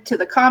them into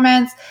the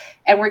comments.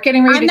 And we're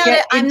getting ready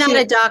I'm not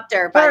a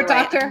doctor, by the way.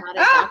 Doctor. I'm not a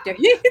doctor.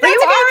 You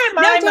are in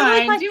my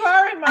mind. You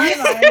are in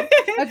my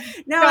mind.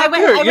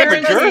 No, you're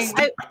a juris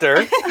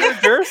doctor. You're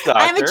a juris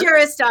doctor. I'm a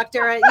juris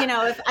doctor. You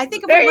know, if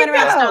we went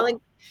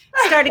around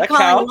started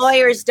calling counts.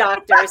 Lawyers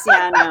doctors.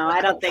 Yeah, no, I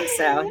don't think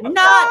so.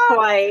 Not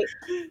quite.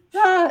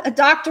 A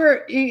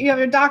doctor, you have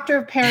a doctor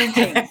of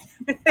parenting.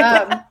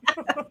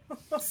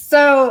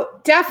 So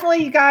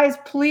definitely, you guys,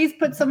 please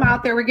put some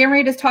out there. We're getting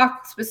ready to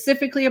talk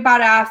specifically about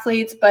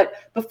athletes,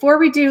 but before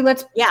we do,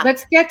 let's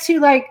get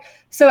to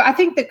so I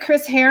think the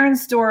Chris Herron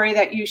story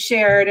that you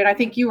shared, and I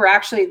think you were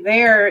actually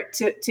there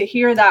to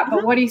hear that,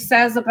 but what he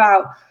says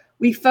about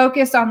we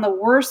focus on the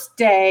worst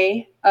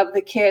day of the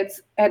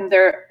kids and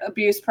their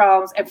abuse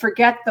problems and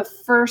forget the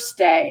first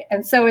day.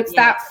 And so it's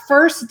that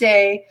first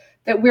day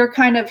that we're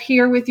kind of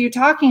here with you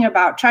talking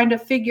about, trying to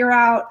figure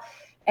out.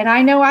 And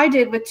I know I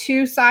did with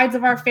two sides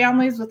of our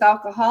families with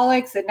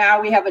alcoholics, and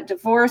now we have a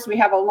divorce. We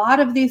have a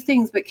lot of these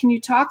things, but can you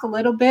talk a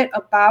little bit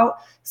about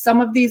some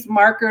of these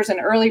markers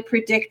and early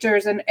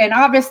predictors? And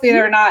obviously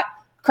they're not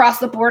across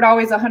the board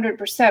always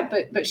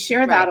 100%, but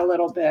share that a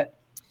little bit.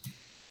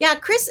 Yeah,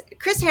 Chris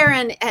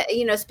Herron,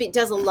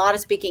 does a lot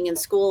of speaking in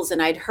schools,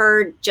 and I'd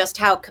heard just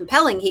how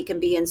compelling he can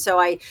be. And so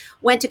I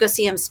went to go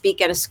see him speak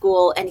at a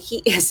school, and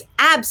he is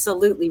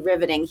absolutely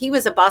riveting. He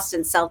was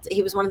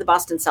he was one of the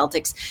Boston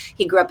Celtics.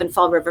 He grew up in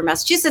Fall River,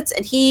 Massachusetts,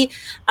 and he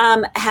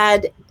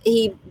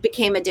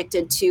became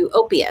addicted to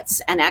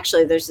opiates. And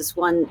actually, there's this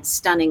one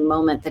stunning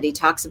moment that he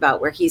talks about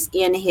where he's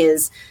in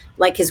his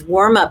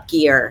warm-up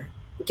gear,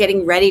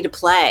 getting ready to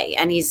play,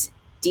 and he's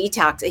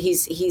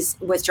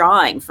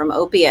withdrawing from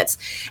opiates,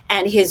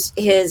 and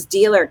his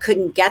dealer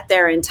couldn't get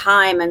there in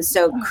time. And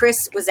so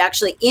Chris was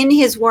actually in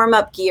his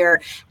warm-up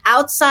gear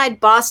outside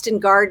Boston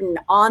Garden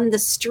on the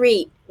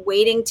street,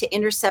 waiting to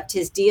intercept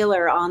his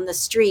dealer on the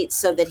street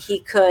so that he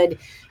could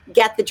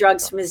get the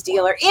drugs from his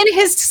dealer in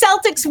his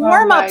Celtics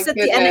warm-ups at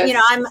the end. You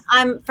know,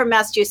 I'm from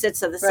Massachusetts,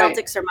 so the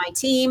Celtics are my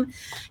team,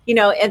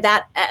 and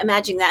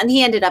imagine that. And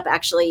he ended up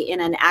actually in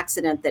an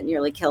accident that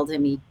nearly killed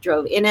him. He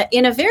drove in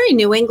a very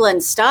New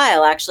England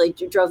style, actually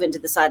drove into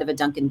the side of a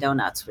Dunkin'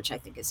 Donuts, which I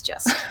think is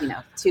just,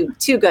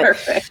 too good.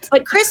 Perfect.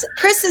 But Chris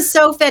is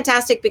so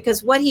fantastic,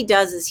 because what he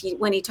does is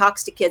when he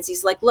talks to kids,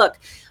 he's like, look,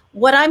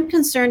 what I'm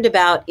concerned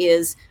about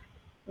is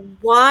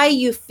why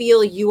you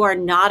feel you are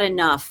not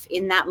enough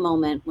in that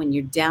moment when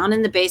you're down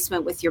in the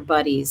basement with your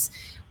buddies,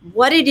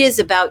 what it is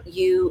about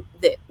you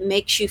that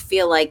makes you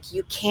feel like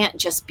you can't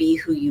just be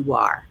who you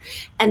are.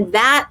 And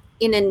that,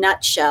 in a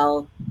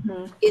nutshell,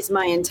 is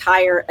my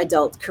entire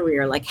adult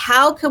career. Like,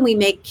 how can we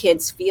make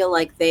kids feel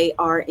like they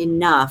are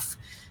enough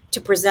to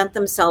present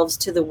themselves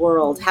to the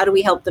world? How do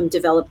we help them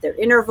develop their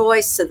inner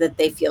voice so that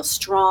they feel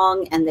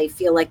strong and they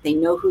feel like they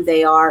know who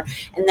they are?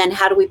 And then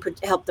how do we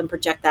help them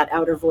project that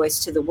outer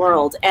voice to the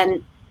world?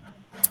 And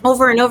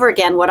over and over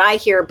again, what I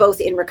hear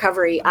both in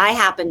recovery, I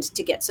happened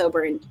to get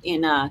sober in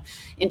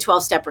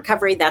 12-step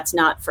recovery. That's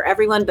not for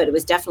everyone, but it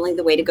was definitely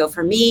the way to go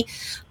for me.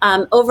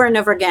 Over and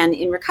over again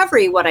in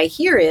recovery, what I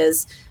hear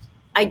is,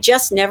 I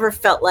just never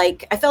felt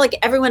like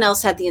everyone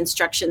else had the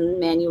instruction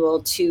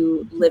manual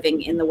to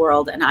living in the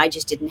world, and I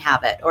just didn't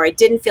have it, or I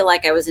didn't feel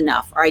like I was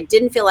enough, or I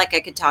didn't feel like I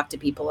could talk to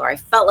people, or I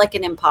felt like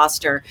an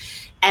imposter.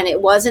 And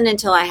it wasn't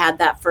until I had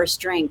that first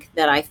drink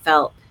that I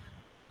felt,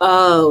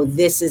 oh,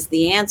 this is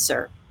the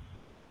answer.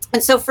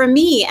 And so for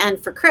me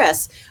and for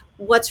Chris,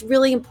 what's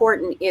really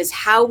important is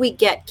how we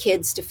get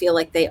kids to feel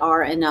like they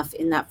are enough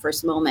in that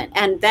first moment.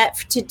 And that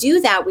to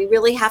do that, we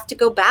really have to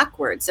go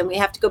backwards, and we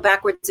have to go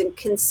backwards and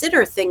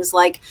consider things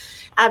like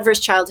adverse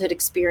childhood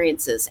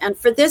experiences. And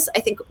for this, I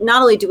think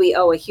not only do we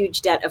owe a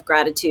huge debt of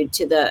gratitude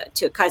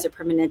to Kaiser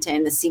Permanente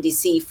and the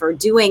CDC for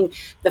doing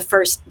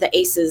the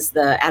ACEs,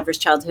 the Adverse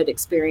Childhood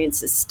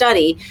Experiences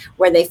study,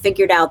 where they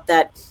figured out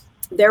that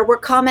there were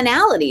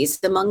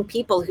commonalities among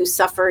people who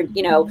suffered,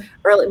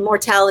 early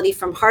mortality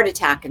from heart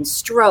attack and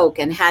stroke,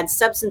 and had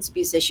substance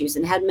abuse issues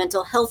and had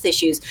mental health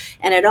issues.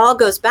 And it all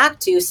goes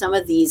back to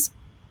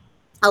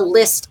a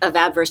list of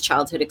adverse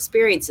childhood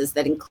experiences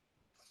that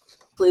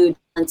include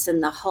violence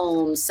in the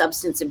home,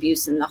 substance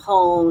abuse in the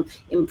home,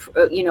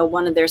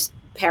 one of their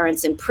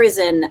parents in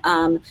prison,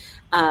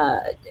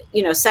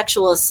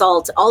 sexual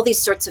assault, all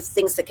these sorts of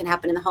things that can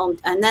happen in the home.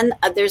 And then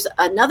there's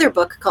another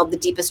book called The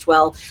Deepest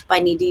Well by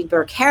Nadine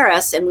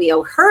Burke-Harris, and we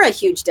owe her a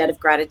huge debt of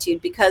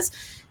gratitude because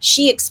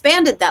she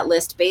expanded that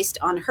list based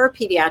on her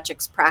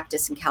pediatrics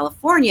practice in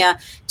California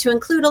to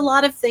include a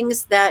lot of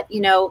things that,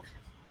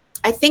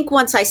 I think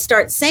once I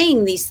start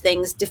saying these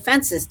things,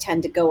 defenses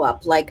tend to go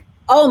up, like,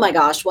 oh my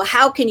gosh, well,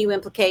 how can you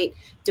implicate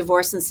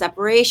divorce and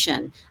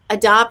separation,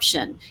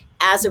 adoption,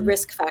 as a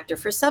risk factor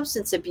for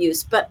substance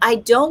abuse? But I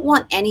don't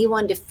want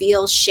anyone to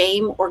feel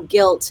shame or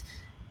guilt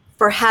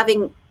for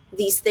having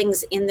these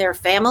things in their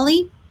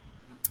family.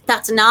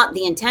 That's not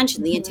the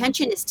intention. The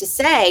intention is to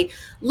say,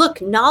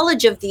 look,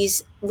 knowledge of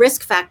these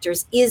risk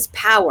factors is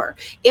power.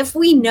 If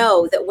we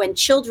know that when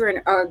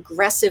children are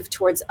aggressive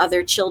towards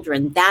other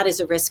children, that is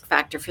a risk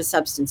factor for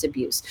substance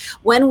abuse.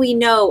 When we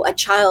know a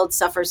child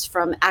suffers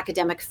from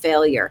academic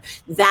failure,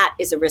 that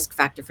is a risk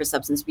factor for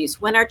substance abuse.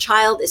 When our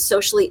child is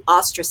socially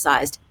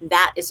ostracized,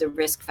 that is a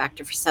risk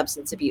factor for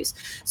substance abuse.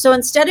 So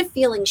instead of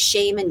feeling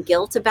shame and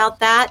guilt about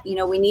that,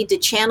 we need to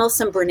channel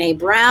some Brene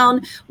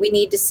Brown. We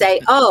need to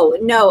say, oh,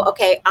 no,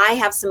 okay, I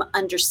have some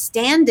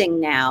understanding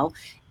now.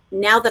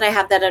 Now that I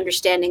have that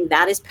understanding,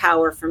 that is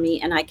power for me.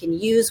 And I can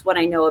use what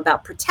I know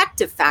about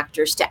protective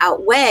factors to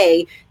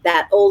outweigh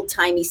that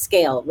old-timey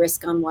scale,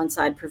 risk on one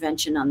side,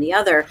 prevention on the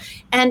other.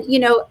 And,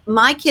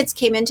 my kids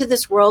came into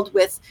this world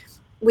with,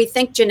 we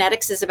think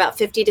genetics is about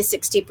 50 to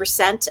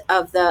 60%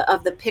 of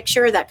the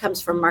picture. That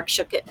comes from Mark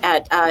Shook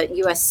at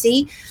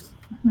USC.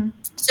 Mm-hmm.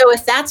 So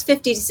if that's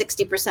 50 to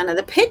 60% of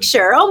the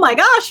picture, oh my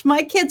gosh,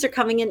 my kids are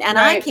coming in, and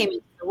right. I came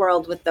into the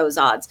world with those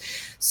odds.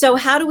 So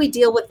how do we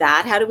deal with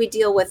that? How do we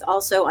deal with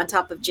also, on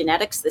top of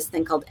genetics, this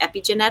thing called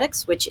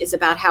epigenetics, which is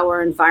about how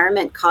our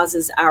environment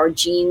causes our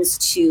genes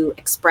to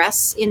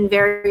express in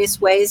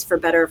various ways, for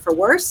better or for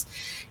worse?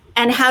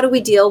 And how do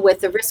we deal with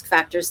the risk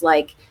factors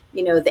like,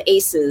 the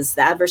ACEs,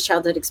 the adverse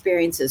childhood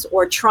experiences,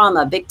 or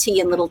trauma, big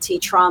T and little t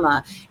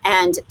trauma,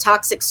 and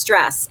toxic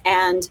stress,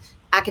 and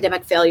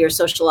academic failure,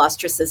 social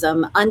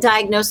ostracism,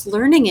 undiagnosed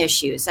learning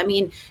issues. I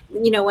mean,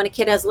 when a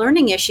kid has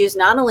learning issues,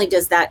 not only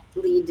does that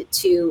lead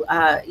to,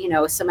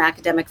 some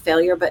academic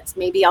failure, but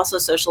maybe also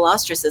social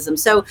ostracism.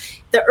 So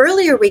the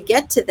earlier we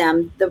get to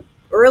them, the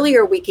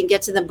earlier we can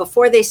get to them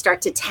before they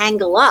start to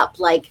tangle up.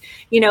 Like,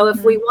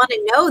 if we want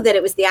to know that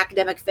it was the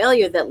academic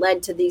failure that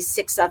led to these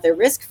 6 other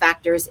risk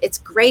factors, it's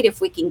great if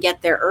we can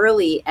get there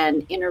early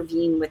and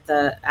intervene with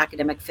the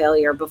academic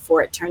failure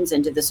before it turns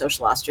into the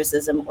social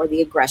ostracism or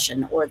the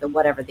aggression or the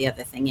whatever the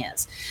other thing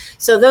is.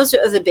 So those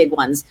are the big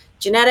ones: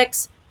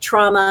 genetics,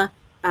 trauma,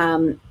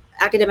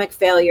 academic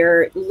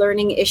failure,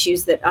 learning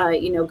issues that,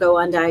 go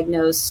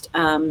undiagnosed.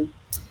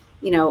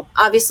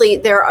 Obviously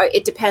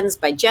it depends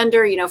by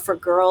gender. For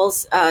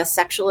girls,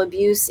 sexual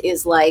abuse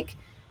is like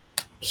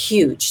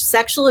huge.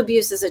 Sexual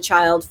abuse as a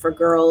child for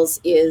girls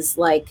is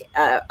like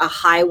a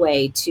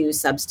highway to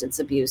substance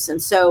abuse.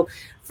 And so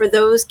for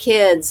those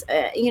kids,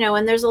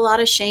 and there's a lot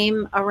of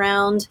shame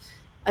around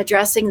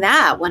addressing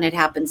that when it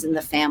happens in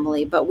the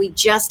family, but we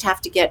just have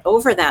to get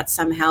over that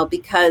somehow,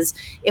 because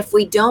if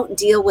we don't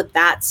deal with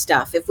that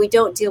stuff, if we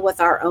don't deal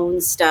with our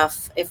own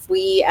stuff, if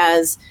we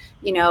as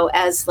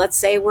let's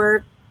say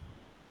we're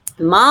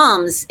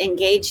moms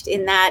engaged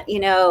in that,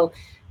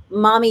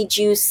 mommy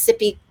juice,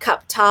 sippy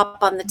cup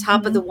top on the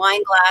top of the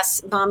wine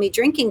glass, mommy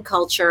drinking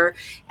culture.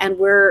 And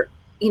we're,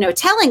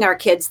 telling our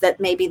kids that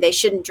maybe they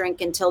shouldn't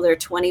drink until they're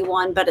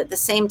 21. But at the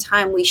same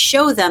time, we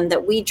show them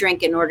that we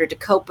drink in order to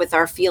cope with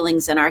our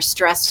feelings and our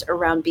stress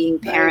around being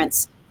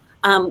parents.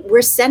 Right.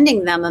 We're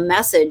sending them a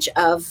message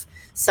of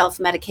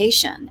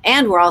self-medication.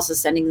 And we're also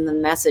sending them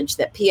the message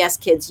that, P.S.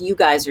 kids, you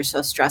guys are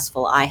so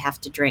stressful, I have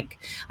to drink.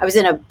 I was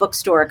in a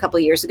bookstore a couple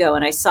of years ago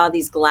and I saw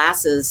these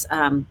glasses,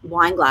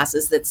 wine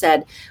glasses that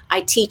said,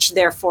 I teach,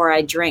 therefore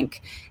I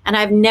drink. And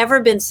I've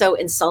never been so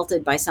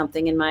insulted by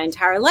something in my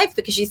entire life,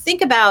 because you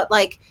think about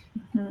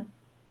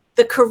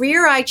the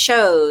career I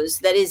chose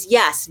that is,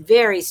 yes,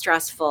 very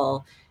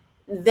stressful.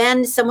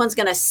 Then someone's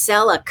going to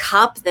sell a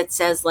cup that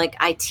says, like,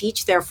 I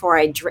teach, therefore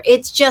I drink.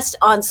 It's just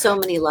on so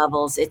many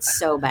levels. It's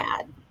so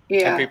bad.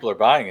 Yeah. And people are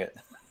buying it.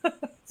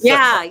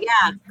 Yeah,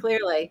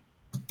 clearly.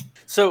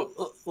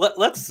 So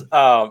let's,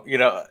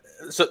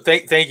 so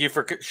thank you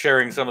for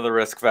sharing some of the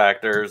risk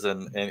factors,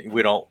 and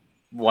we don't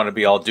want to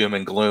be all doom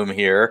and gloom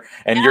here.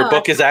 And your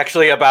book is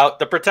actually about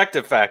the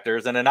protective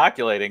factors and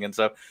inoculating. And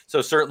so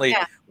certainly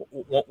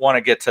want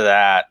to get to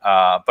that.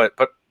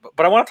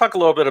 But I want to talk a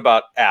little bit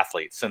about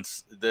athletes,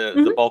 since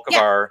the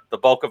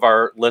bulk of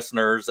our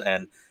listeners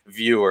and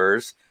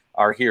viewers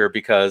are here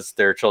because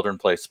their children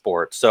play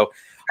sports. So,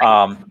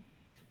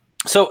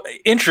 so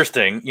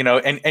interesting,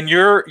 and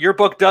your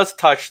book does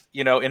touch,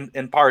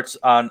 in parts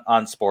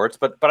on sports,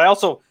 but I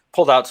also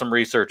pulled out some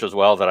research as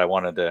well that I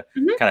wanted to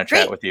kind of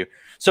chat with you.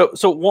 So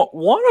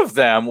one of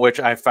them, which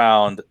I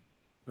found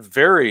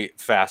very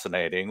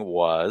fascinating,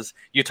 was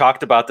you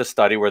talked about the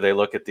study where they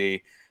look at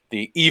the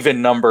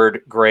even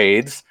numbered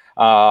grades,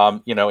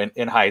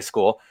 in high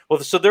school. Well,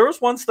 so there was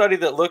one study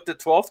that looked at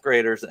 12th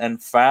graders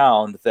and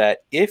found that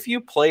if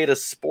you played a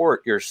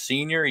sport your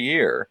senior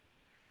year,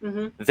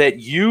 that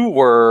you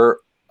were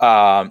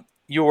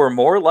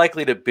more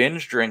likely to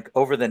binge drink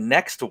over the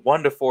next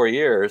 1 to 4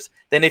 years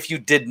than if you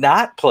did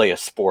not play a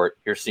sport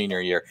your senior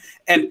year.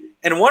 And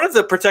one of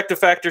the protective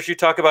factors you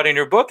talk about in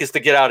your book is to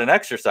get out and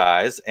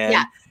exercise.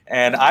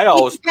 And I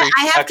always preach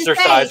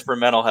exercise for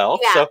mental health.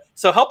 Yeah.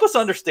 So help us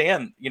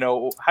understand,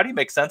 how do you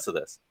make sense of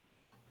this?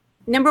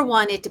 Number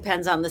one, it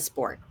depends on the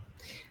sport.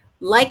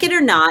 Like it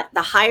or not,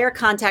 the higher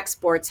contact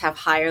sports have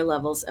higher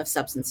levels of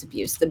substance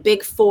abuse. The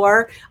big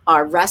four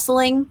are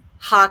wrestling,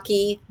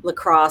 hockey,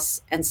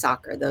 lacrosse, and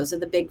soccer. Those are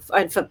the big,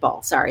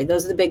 football, sorry.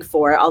 Those are the big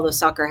four, although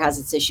soccer has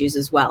its issues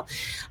as well.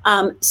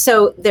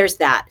 So there's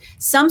that.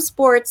 Some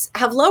sports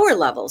have lower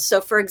levels. So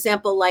for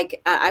example,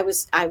 like I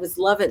was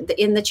loving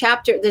in the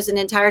chapter, there's an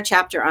entire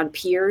chapter on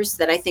peers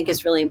that I think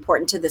is really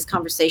important to this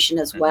conversation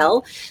as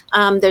well.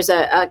 There's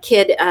a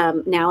kid,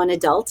 now an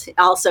adult.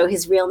 Also,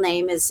 his real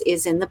name is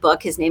in the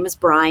book. His name is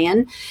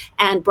Brian.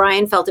 And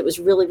Brian felt it was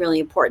really, really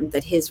important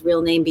that his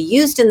real name be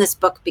used in this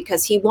book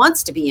because he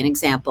wants to be an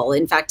example.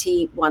 In fact,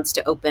 he wants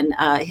to open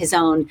his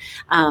own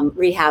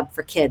rehab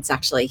for kids.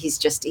 Actually, he's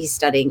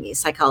studying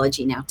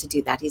psychology now to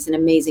do that. He's an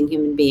amazing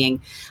human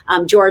being.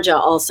 Georgia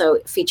also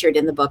featured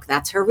in the book.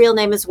 That's her real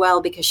name as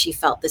well because she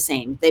felt the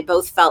same. They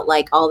both felt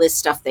like all this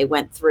stuff they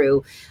went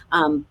through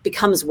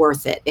becomes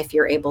worth it if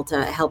you're able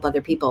to help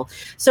other people.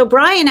 So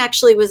Brian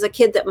actually was a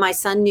kid that my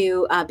son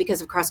knew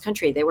because of cross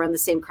country. They were on the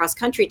same cross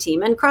country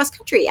team, and cross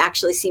country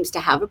actually seems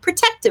to have a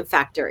protective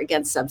factor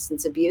against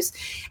substance abuse.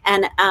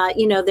 And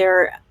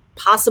there are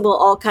possible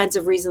all kinds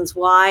of reasons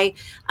why,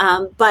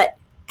 but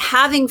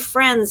having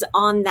friends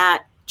on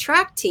that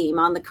track team,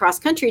 on the cross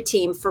country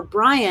team for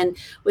Brian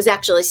was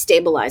actually a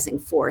stabilizing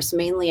force.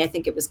 Mainly, I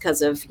think it was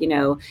because of,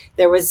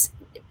 there was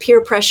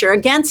peer pressure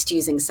against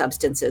using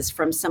substances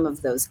from some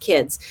of those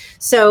kids.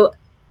 So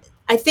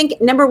I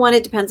think number one,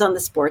 it depends on the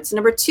sports.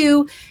 Number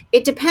two,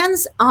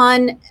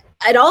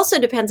 it also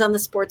depends on the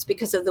sports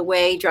because of the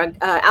way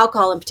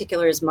alcohol in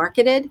particular is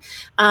marketed.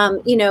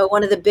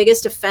 One of the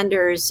biggest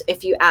offenders,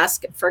 if you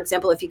ask, for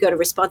example, if you go to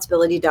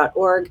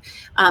responsibility.org,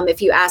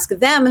 if you ask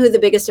them who the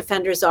biggest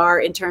offenders are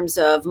in terms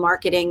of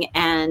marketing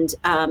and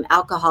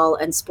alcohol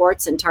and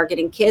sports and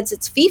targeting kids,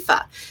 it's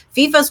FIFA.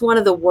 FIFA is one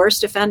of the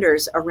worst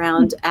offenders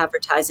around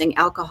advertising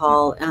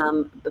alcohol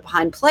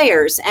behind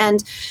players.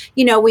 And,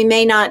 we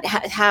may not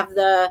have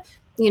the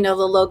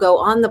logo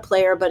on the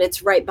player, but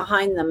it's right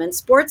behind them. And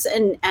sports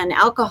and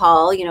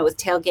alcohol, with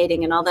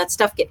tailgating and all that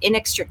stuff get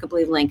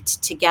inextricably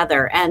linked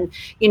together. And,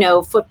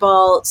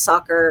 football,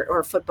 soccer,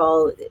 or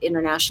football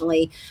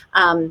internationally,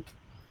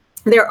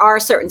 there are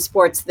certain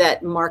sports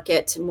that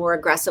market more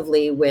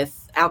aggressively with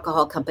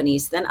alcohol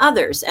companies than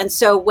others. And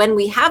so when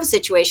we have a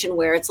situation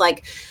where it's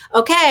like,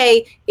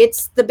 okay,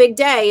 it's the big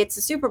day, it's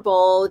the Super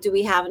Bowl, do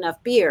we have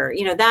enough beer?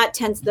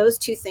 Those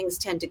two things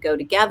tend to go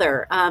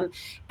together.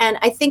 And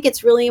I think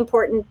it's really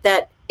important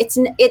that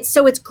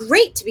it's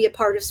great to be a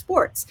part of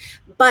sports.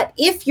 But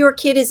if your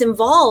kid is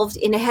involved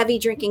in a heavy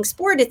drinking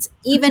sport, it's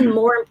even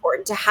more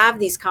important to have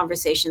these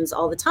conversations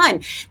all the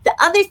time. The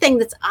other thing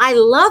that I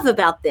love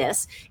about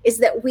this is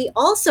that we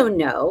also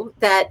know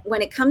that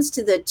when it comes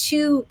to the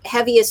two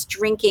heaviest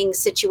drinking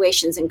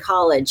situations in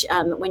college,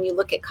 when you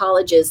look at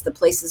colleges, the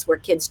places where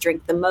kids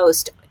drink the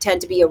most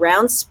tend to be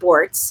around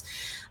sports,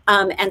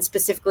 and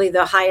specifically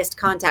the highest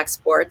contact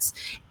sports,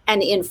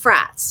 and in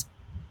frats.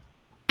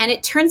 And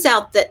it turns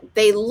out that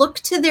they look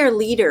to their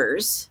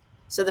leaders,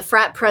 so the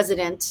frat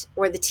president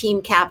or the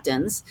team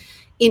captains,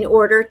 in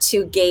order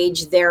to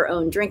gauge their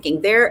own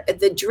drinking.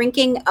 The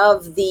drinking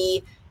of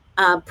the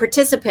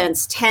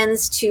participants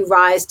tends to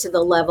rise to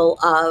the level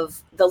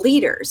of the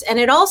leaders. And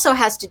it also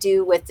has to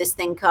do with this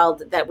thing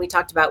that we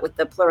talked about with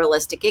the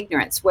pluralistic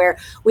ignorance, where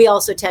we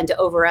also tend to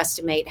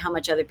overestimate how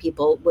much other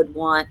people would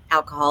want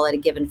alcohol at a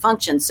given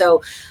function.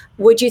 So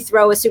would you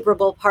throw a Super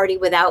Bowl party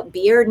without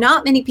beer?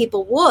 Not many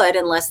people would,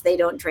 unless they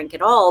don't drink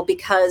at all,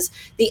 because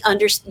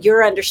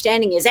your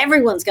understanding is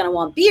everyone's going to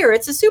want beer.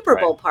 It's a Super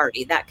Bowl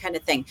party, that kind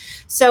of thing.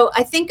 So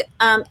I think,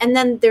 and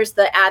then there's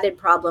the added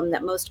problem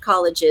that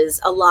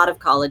a lot of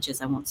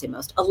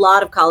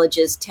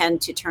colleges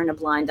tend to turn a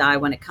blind eye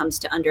when it comes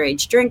to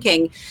underage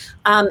drinking,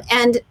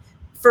 and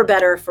for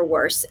better or for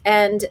worse.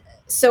 And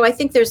so I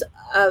think there's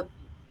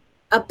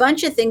a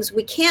bunch of things.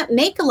 We can't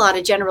make a lot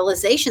of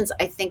generalizations,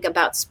 I think,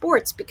 about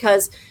sports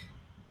because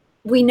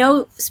we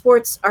know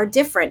sports are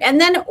different. And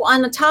then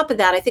on the top of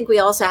that, I think we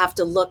also have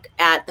to look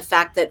at the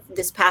fact that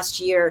this past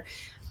year,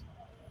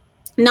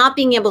 not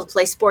being able to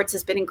play sports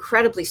has been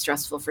incredibly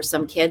stressful for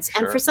some kids.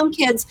 Sure. And for some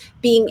kids,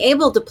 being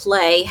able to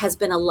play has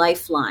been a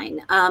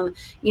lifeline.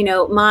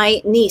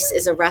 My niece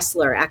is a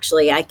wrestler.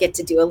 Actually, I get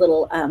to do a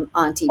little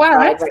auntie. Wow,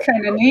 that's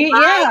kind of neat.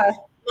 Yeah.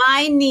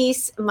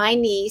 My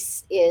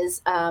niece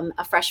is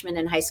a freshman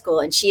in high school,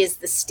 and she is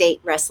the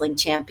state wrestling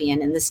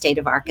champion in the state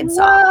of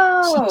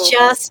Arkansas.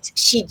 Whoa.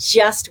 She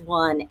just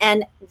won,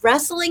 and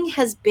wrestling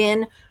has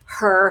been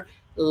her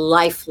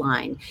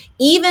lifeline.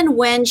 Even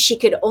when she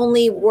could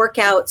only work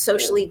out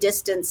socially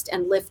distanced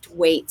and lift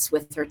weights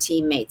with her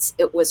teammates,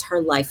 it was her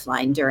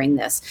lifeline during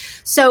this.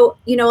 So,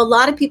 a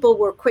lot of people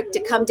were quick to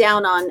come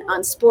down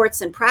on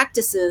sports and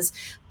practices,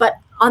 but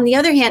on the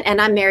other hand,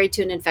 and I'm married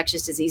to an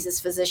infectious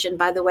diseases physician,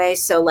 by the way,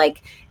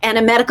 and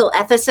a medical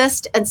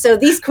ethicist. And so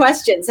these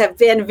questions have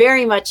been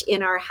very much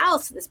in our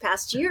house this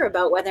past year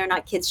about whether or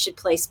not kids should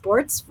play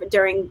sports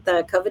during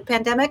the COVID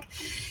pandemic.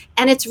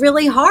 And it's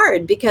really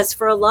hard because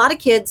for a lot of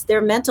kids,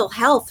 their mental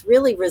health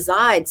really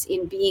resides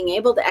in being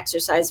able to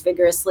exercise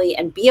vigorously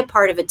and be a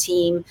part of a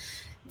team.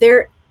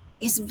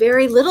 is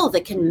very little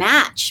that can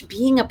match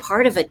being a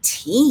part of a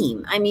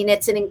team. I mean,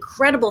 it's an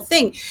incredible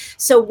thing.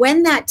 So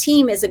when that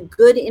team is a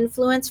good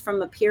influence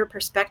from a peer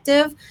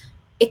perspective,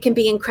 it can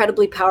be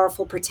incredibly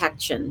powerful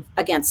protection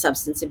against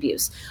substance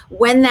abuse.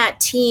 When that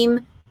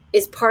team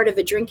is part of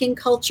a drinking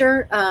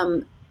culture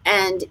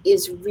and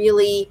is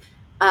really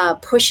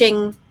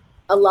pushing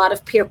a lot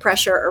of peer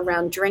pressure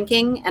around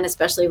drinking, and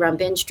especially around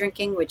binge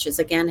drinking, which is,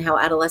 again, how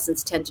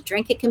adolescents tend to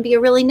drink, it can be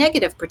a really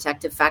negative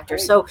protective factor.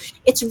 Right. So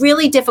it's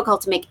really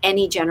difficult to make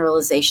any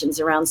generalizations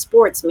around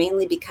sports,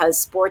 mainly because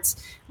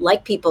sports,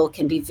 like people,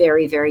 can be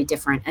very, very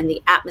different. And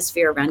the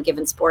atmosphere around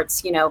given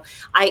sports,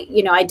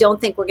 I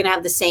don't think we're going to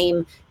have the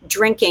same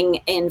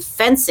drinking in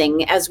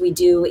fencing as we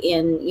do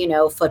in,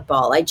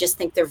 football. I just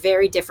think they're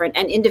very different,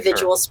 and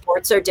individual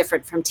sports are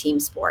different from team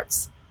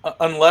sports.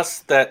 Unless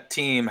that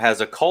team has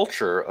a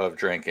culture of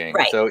drinking.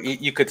 Right. So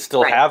you could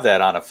still have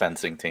that on a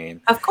fencing team.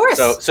 Of course.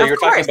 So you're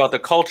talking about the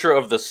culture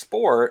of the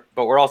sport,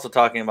 but we're also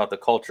talking about the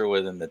culture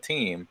within the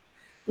team.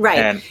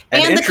 Right.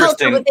 And the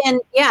culture within,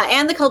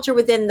 and the culture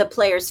within the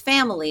player's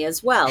family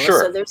as well.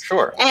 Sure.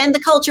 And the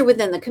culture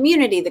within the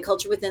community, the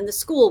culture within the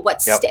school.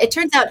 It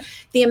turns out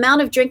the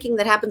amount of drinking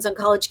that happens on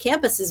college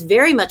campus is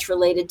very much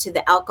related to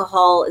the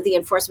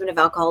enforcement of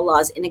alcohol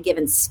laws in a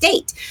given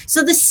state.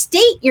 So the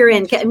state you're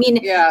in,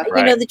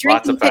 the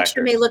drinking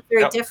picture may look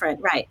very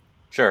different. Right.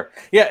 Sure.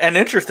 Yeah. And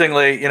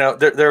interestingly,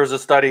 there was a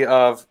study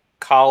of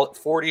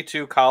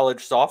 42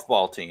 college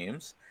softball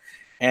teams.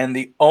 And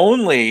the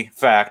only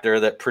factor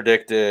that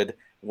predicted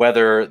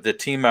whether the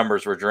team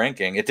members were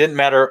drinking, it didn't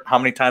matter how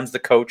many times the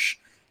coach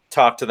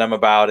talked to them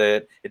about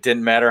it. It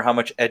didn't matter how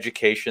much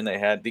education they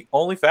had. The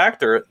only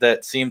factor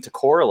that seemed to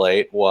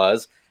correlate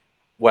was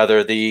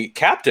whether the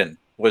captain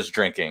was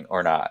drinking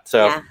or not.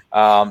 So,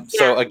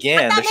 so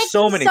again, there's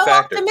so many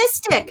factors.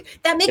 Optimistic.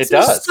 That makes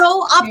me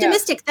so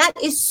optimistic. Yeah.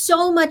 That is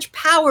so much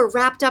power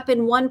wrapped up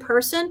in one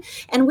person.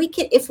 And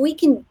if we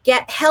can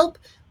help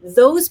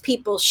those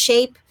people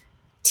shape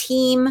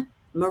team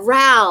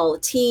morale,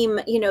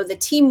 the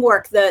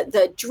teamwork,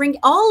 the drink,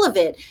 all of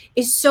it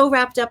is so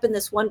wrapped up in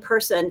this one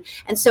person.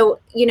 And so,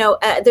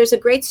 there's a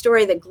great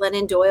story that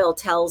Glennon Doyle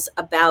tells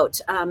about,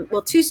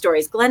 two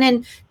stories.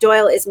 Glennon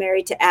Doyle is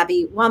married to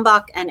Abby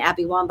Wambach, and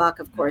Abby Wambach,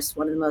 of course,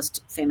 one of the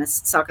most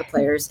famous soccer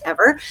players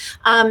ever.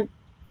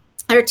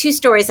 There are two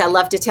stories I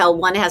love to tell.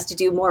 One has to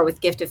do more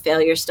with gift of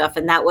failure stuff.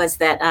 And that was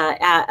that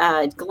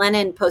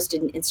Glennon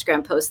posted an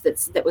Instagram post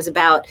that was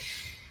about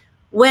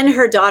when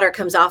her daughter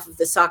comes off of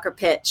the soccer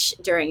pitch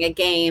during a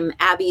game.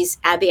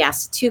 Abby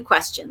asks two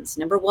questions.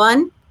 Number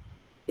one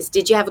is,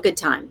 did you have a good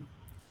time?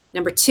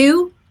 Number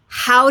two,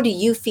 how do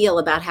you feel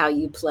about how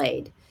you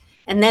played?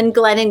 And then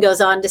Glennon goes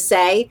on to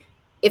say,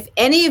 if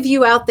any of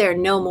you out there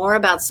know more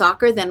about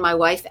soccer than my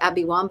wife,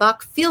 Abby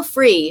Wambach, feel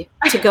free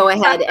to go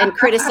ahead and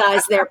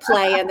criticize their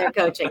play and their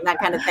coaching, that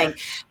kind of thing.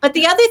 But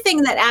the other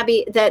thing that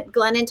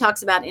Glennon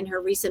talks about in her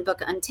recent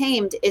book,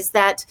 Untamed, is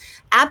that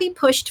Abby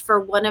pushed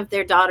for one of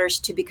their daughters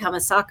to become a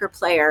soccer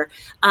player.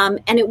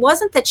 And it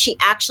wasn't that she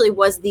actually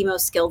was the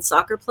most skilled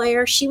soccer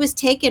player. She was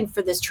taken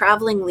for this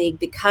traveling league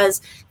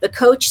because the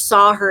coach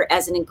saw her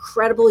as an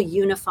incredible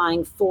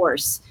unifying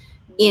force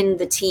in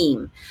the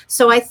team.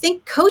 So I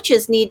think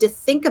coaches need to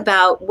think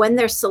about, when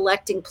they're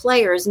selecting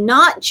players,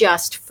 not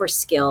just for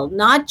skill,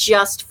 not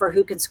just for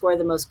who can score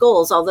the most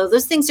goals, although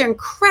those things are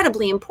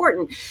incredibly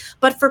important,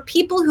 but for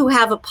people who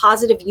have a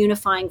positive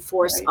unifying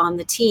force on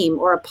the team,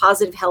 or a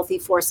positive, healthy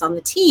force on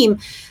the team,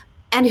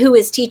 and who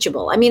is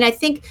teachable. I mean, I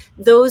think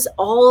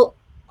all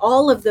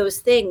of those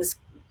things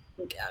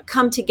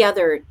come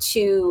together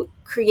to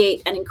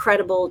create an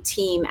incredible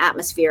team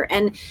atmosphere.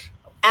 And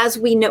as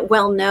we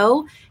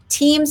know,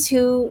 teams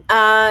who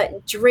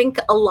drink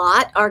a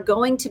lot are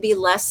going to be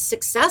less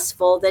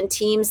successful than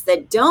teams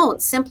that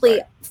don't, simply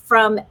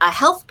from a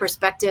health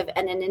perspective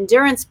and an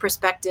endurance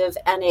perspective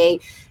and a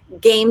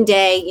game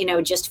day,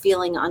 just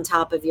feeling on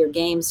top of your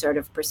game sort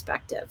of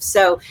perspective.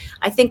 So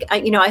I think,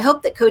 I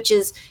hope that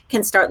coaches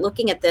can start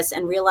looking at this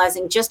and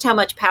realizing just how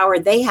much power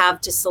they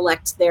have to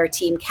select their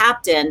team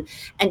captain,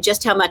 and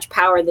just how much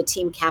power the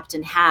team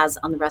captain has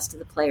on the rest of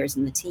the players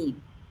in the team.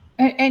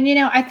 And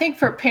I think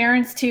for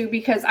parents too,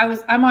 because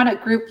I'm on a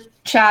group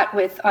chat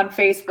on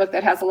Facebook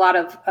that has a lot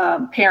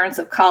of parents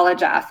of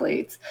college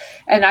athletes.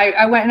 And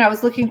I went and I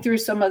was looking through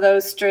some of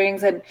those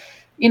strings, and,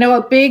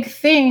 a big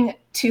thing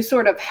to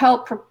sort of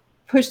help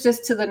push this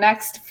to the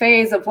next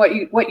phase of what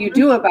you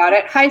do about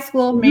it. High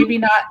school, maybe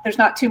not, there's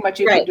not too much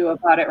you can do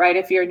about it, right?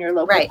 If you're in your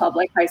local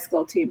public high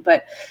school team.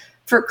 But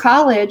for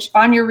college,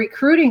 on your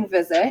recruiting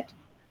visit,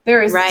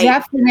 there is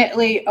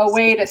definitely a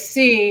way to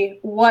see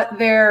what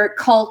their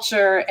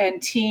culture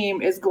and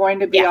team is going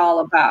to be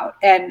all about.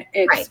 And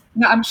it's,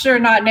 I'm sure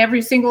not in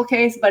every single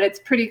case, but it's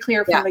pretty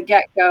clear from the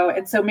get-go.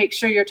 And so make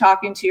sure you're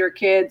talking to your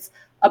kids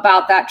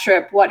about that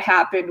trip, what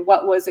happened,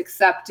 what was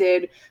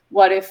accepted,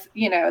 what if,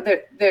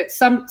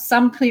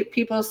 some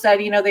people said,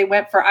 they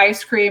went for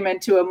ice cream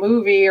and to a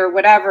movie or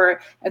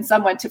whatever, and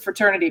some went to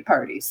fraternity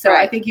parties. So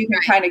I think you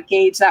can kind of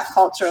gauge that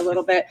culture a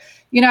little bit.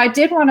 I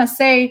did want to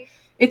say,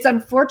 it's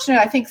unfortunate.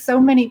 I think so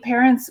many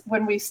parents,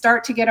 when we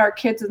start to get our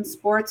kids in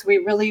sports, we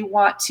really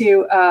want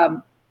to,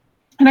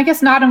 and I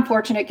guess not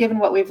unfortunate given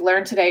what we've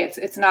learned today.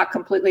 It's not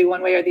completely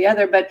one way or the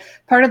other, but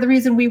part of the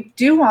reason we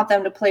do want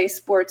them to play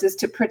sports is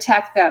to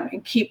protect them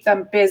and keep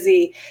them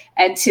busy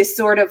and to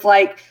sort of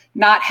like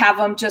not have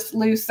them just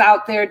loose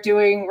out there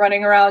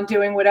running around,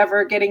 doing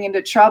whatever, getting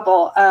into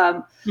trouble.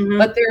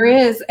 But there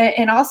is,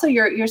 and also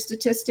your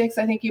statistics,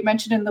 I think you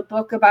mentioned in the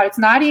book about it's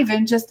not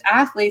even just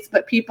athletes,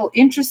 but people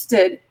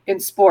interested in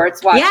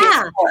sports, watching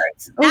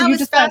sports. That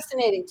was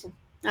fascinating to me.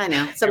 I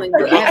know. Something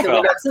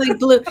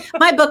blew.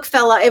 My book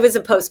fell out. It was a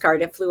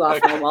postcard. It flew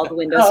off my wall, the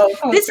windows.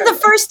 This is the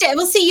first day.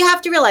 Well, see, you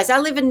have to realize I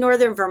live in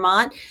northern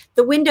Vermont.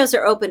 The windows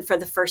are open for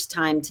the first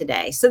time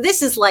today. So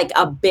this is like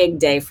a big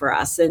day for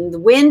us. And the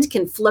wind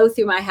can flow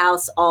through my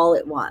house all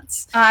at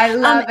once. I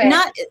love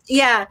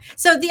it.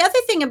 So the other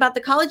thing about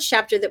the college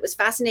chapter that was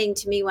fascinating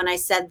to me when I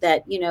said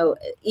that,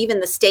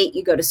 even the state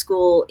you go to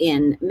school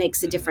in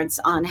makes a difference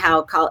on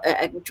how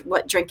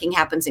what drinking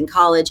happens in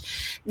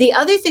college. The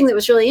other thing that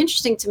was really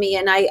interesting to me,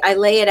 and I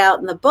lay it out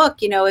in the book,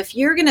 if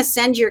you're going to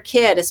send your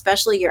kid,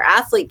 especially your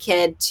athlete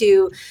kid,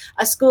 to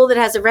a school that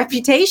has a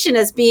reputation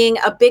as being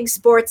a big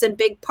sports and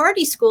big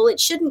party school, it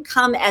shouldn't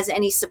come as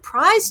any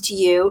surprise to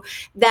you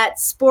that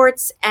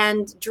sports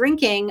and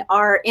drinking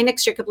are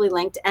inextricably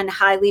linked and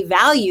highly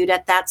valued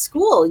at that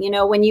school.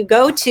 When you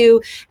go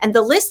to, and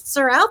the lists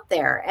are out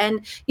there,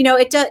 and,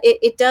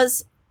 it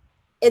does.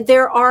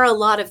 There are a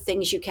lot of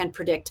things you can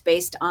predict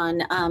based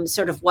on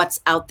sort of what's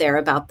out there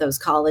about those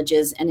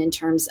colleges and in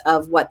terms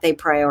of what they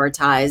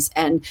prioritize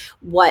and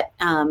what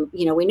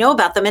we know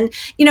about them. And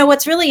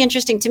what's really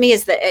interesting to me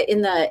is that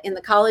in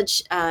the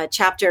college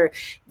chapter,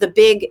 the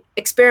big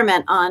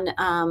experiment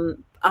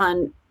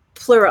on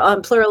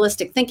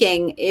pluralistic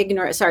thinking,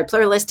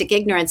 pluralistic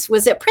ignorance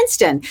was at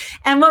Princeton.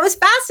 And what was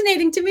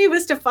fascinating to me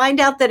was to find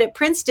out that at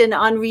Princeton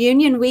on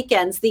reunion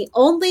weekends, the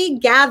only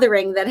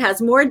gathering that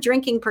has more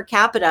drinking per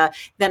capita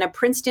than a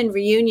Princeton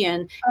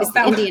reunion is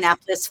the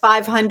Indianapolis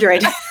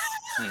 500. That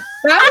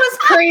was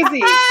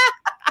crazy.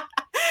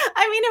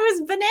 I mean, it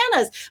was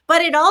bananas,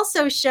 but it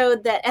also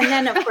showed that, and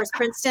then of course,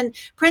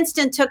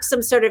 Princeton took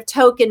some sort of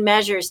token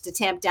measures to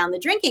tamp down the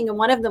drinking. And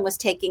one of them was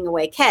taking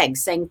away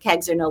kegs, saying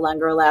kegs are no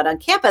longer allowed on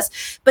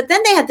campus. But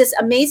then they had this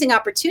amazing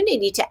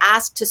opportunity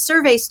to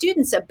survey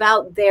students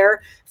about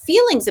their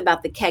feelings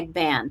about the keg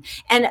ban.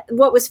 And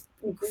what was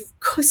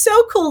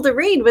so cool to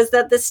read was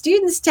that the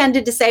students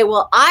tended to say,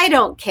 well, I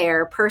don't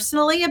care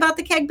personally about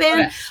the keg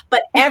ban,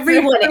 but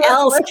everyone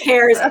else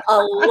cares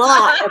a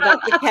lot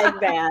about the keg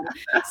ban.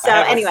 So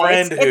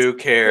anyway, a friend who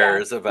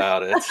cares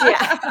about it.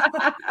 Yeah.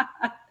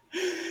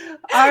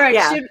 All right.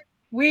 Yeah.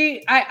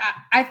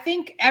 I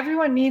think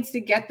everyone needs to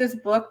get this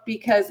book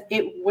because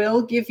it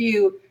will give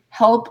you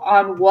help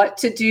on what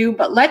to do,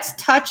 but let's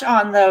touch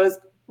on those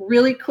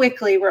really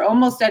quickly. We're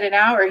almost at an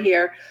hour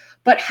here.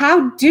 But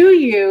how do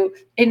you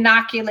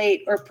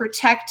inoculate or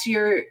protect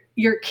your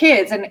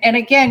kids? And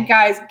again,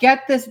 guys,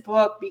 get this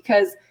book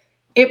because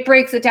it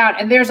breaks it down.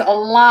 And there's a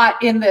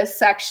lot in this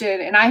section.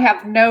 And I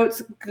have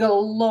notes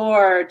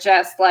galore,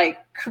 just like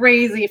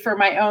crazy for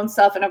my own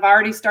self. And I've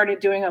already started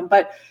doing them.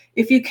 But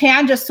if you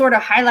can just sort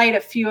of highlight a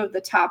few of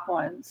the top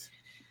ones.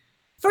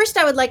 First,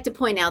 I would like to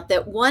point out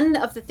that one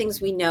of the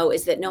things we know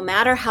is that no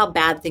matter how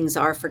bad things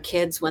are for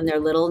kids when they're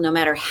little, no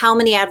matter how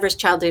many adverse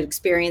childhood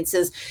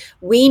experiences,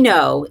 we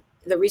know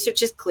the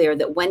research is clear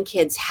that when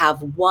kids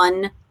have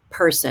one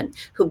person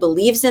who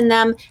believes in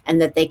them and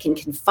that they can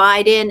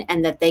confide in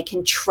and that they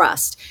can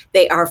trust,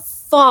 they are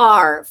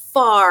far,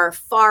 far,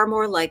 far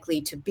more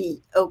likely to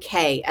be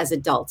okay as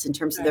adults in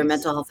terms of their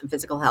mental health and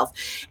physical health.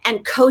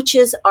 And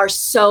coaches are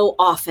so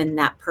often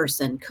that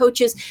person.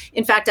 Coaches,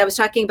 in fact, I was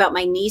talking about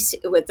my niece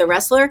with the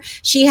wrestler.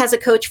 She has a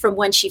coach from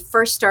when she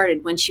first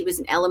started, when she was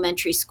in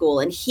elementary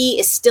school, and he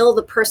is still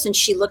the person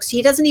she looks.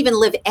 He doesn't even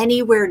live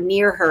anywhere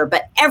near her,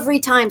 but every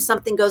time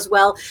something goes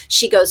well,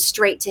 she goes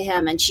straight to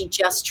him and she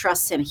just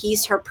trusts him.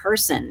 He's her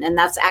person. And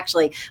that's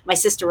actually, my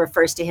sister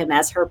refers to him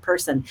as her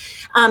person.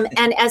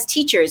 And as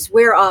teachers,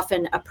 we're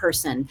often a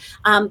person,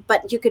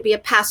 but you could be a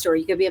pastor,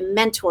 you could be a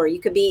mentor, you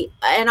could be,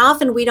 and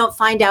often we don't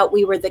find out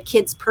we were the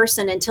kid's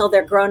person until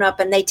they're grown up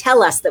and they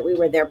tell us that we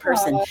were their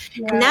person.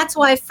 And that's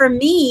why for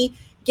me,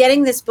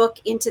 getting this book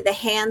into the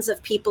hands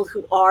of people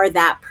who are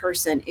that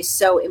person is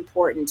so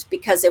important,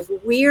 because if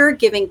we're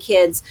giving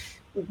kids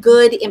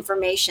good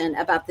information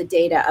about the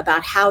data,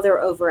 about how they're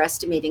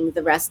overestimating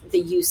the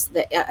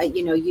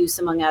use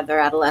among other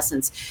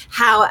adolescents,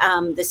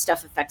 how this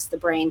stuff affects the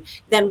brain,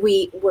 then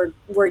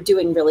we're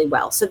doing really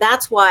well. So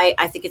that's why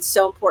I think it's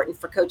so important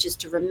for coaches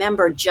to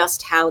remember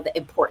just how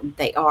important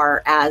they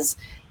are as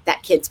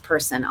that kid's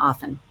person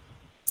often.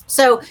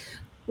 So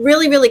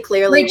really, really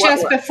clearly. Wait,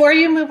 Jess, before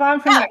you move on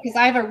from that, because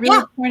I have a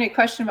really pointed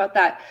question about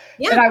that,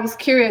 that I was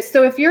curious.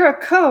 So if you're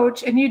a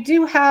coach and you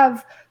do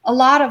have a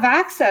lot of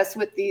access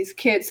with these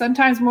kids,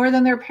 sometimes more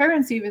than their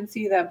parents even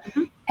see them.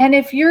 Mm-hmm. And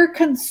if you're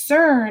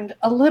concerned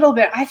a little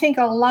bit, I think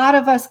a lot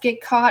of us get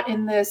caught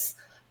in this,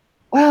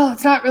 well,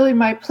 it's not really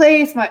my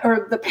place,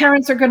 or the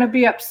parents are going to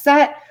be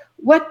upset.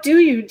 What do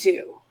you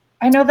do?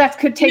 I know that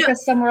could take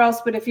us somewhere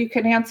else, but if you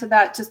can answer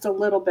that just a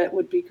little bit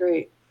would be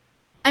great.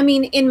 I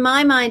mean, in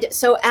my mind,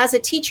 so as a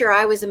teacher,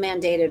 I was a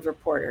mandated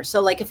reporter.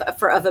 So like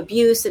of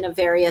abuse and of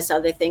various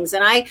other things.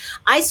 And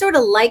I sort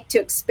of like to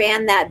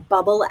expand that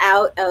bubble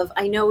out of,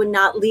 I know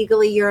not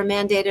legally you're a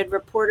mandated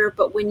reporter,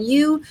 but when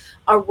you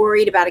are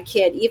worried about a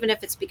kid, even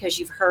if it's because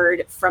you've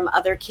heard from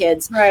other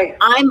kids, right,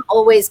 I'm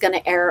always going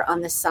to err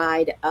on the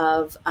side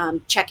of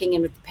checking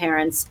in with the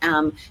parents,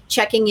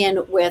 checking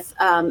in with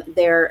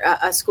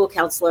a school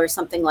counselor or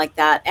something like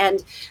that.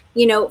 And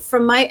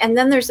and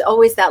then there's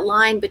always that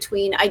line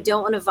between, I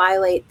don't want to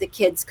violate the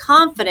kid's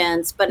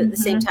confidence, but at the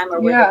same time, we're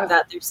worried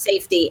about their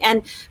safety.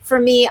 And for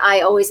me,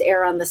 I always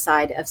err on the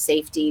side of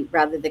safety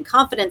rather than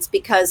confidence,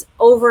 because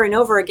over and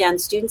over again,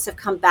 students have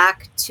come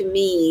back to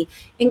me,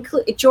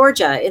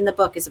 Georgia in the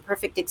book is a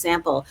perfect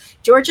example.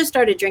 Georgia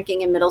started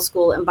drinking in middle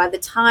school, and by the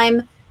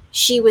time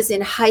she was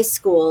in high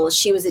school,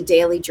 she was a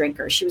daily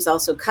drinker. She was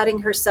also cutting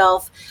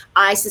herself.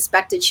 I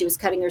suspected she was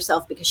cutting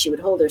herself because she would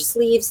hold her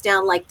sleeves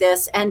down like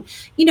this. And,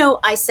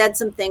 I said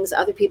some things,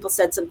 other people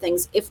said some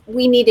things. If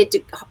we needed to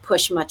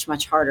push much,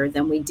 much harder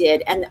than we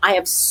did. And I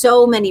have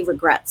so many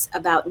regrets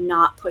about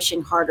not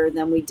pushing harder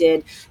than we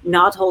did,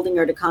 not holding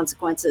her to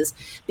consequences,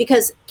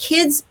 because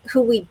kids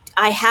who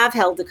I have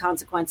held to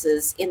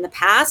consequences in the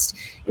past.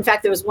 In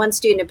fact, there was one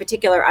student in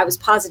particular, I was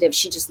positive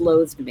she just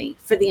loathed me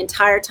for the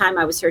entire time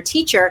I was her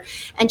teacher.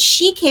 And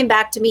she came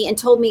back to me and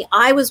told me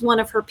I was one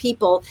of her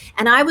people.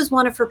 And I was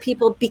one of her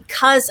people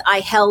because I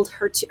held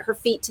her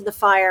feet to the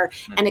fire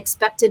and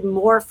expected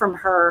more from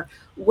her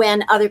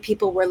when other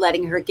people were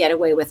letting her get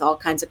away with all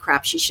kinds of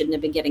crap she shouldn't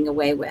have been getting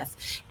away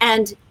with.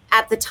 And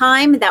at the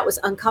time, that was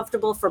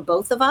uncomfortable for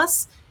both of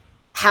us.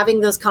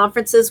 Having those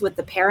conferences with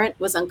the parent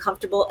was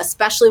uncomfortable,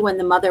 especially when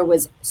the mother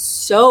was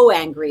so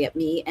angry at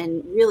me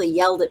and really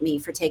yelled at me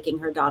for taking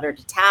her daughter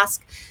to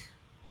task.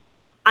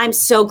 I'm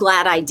so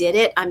glad I did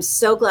it. I'm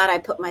so glad I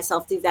put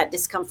myself through that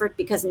discomfort,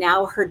 because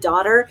now her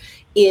daughter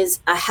is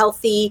a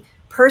healthy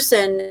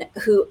person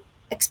who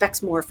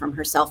expects more from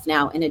herself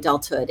now in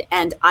adulthood.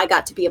 And I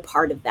got to be a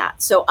part of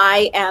that. So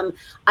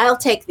I'll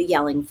take the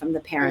yelling from the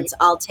parents.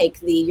 I'll take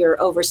you're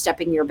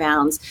overstepping your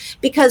bounds,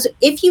 because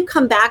if you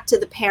come back to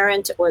the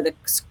parent or the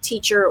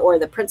teacher or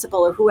the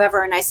principal or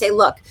whoever, and I say,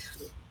 look,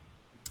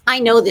 I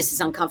know this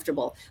is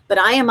uncomfortable, but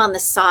I am on the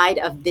side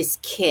of this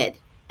kid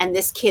and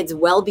this kid's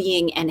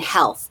well-being and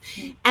health.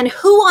 And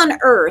who on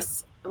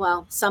earth,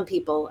 well, some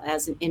people,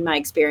 as in my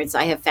experience,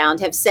 I have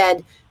found, have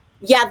said,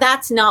 yeah,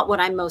 that's not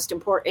what I'm most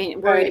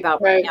worried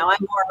about right now.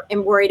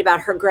 I'm worried about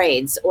her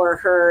grades or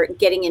her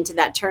getting into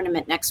that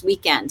tournament next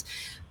weekend.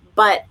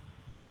 But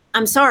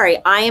I'm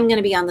sorry, I am going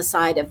to be on the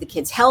side of the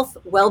kids' health,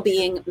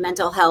 well-being,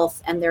 mental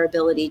health, and their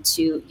ability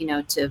to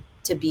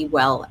be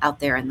well out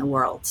there in the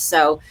world.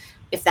 So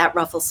if that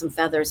ruffles some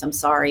feathers, I'm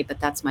sorry, but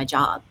that's my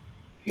job.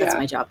 That's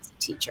my job as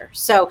a teacher.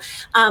 So,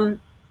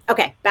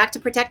 okay, back to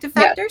protective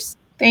factors.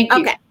 Thank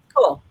you. Okay,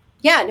 cool.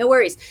 Yeah, no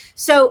worries.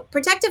 So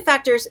protective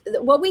factors,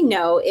 what we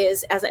know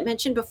is, as I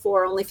mentioned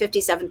before, only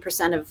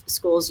 57% of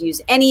schools use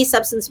any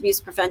substance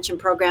abuse prevention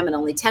program, and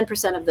only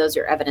 10% of those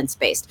are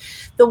evidence-based.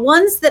 The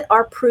ones that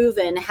are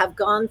proven have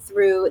gone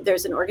through,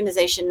 there's an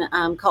organization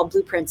called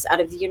Blueprints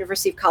out of the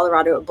University of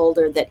Colorado at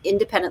Boulder that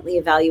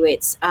independently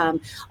evaluates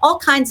all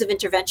kinds of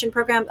intervention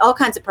programs, all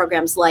kinds of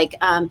programs like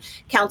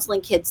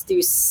counseling kids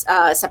through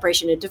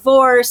separation and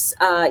divorce,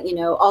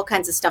 all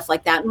kinds of stuff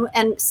like that.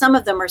 And some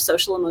of them are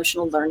social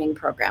emotional learning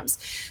programs.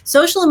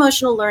 Social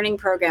emotional learning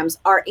programs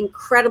are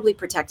incredibly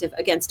protective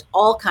against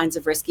all kinds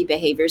of risky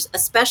behaviors,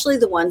 especially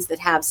the ones that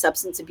have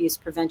substance abuse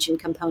prevention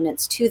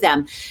components to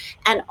them.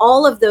 And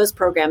all of those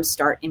programs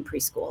start in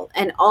preschool,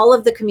 and all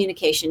of the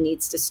communication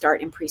needs to start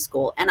in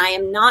preschool. And I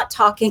am not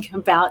talking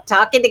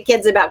to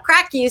kids about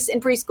crack use in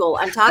preschool.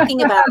 I'm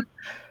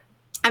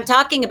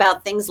talking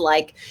about things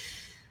like,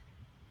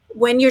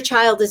 when your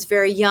child is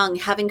very young,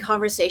 having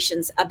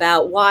conversations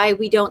about why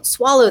we don't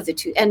swallow the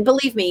tooth. And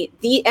believe me,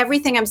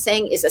 everything I'm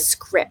saying is a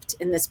script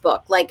in this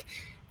book. Like,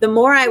 the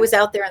more I was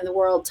out there in the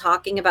world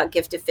talking about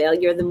gift of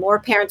failure, the more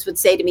parents would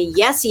say to me,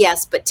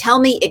 yes, but tell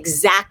me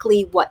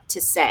exactly what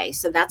to say.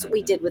 So that's what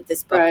we did with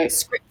this book, right.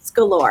 Scripts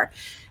galore,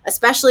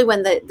 especially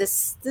when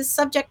this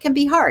subject can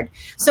be hard.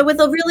 So with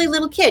a really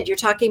little kid, you're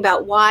talking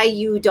about why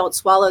you don't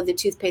swallow the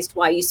toothpaste,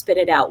 why you spit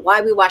it out, why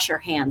we wash our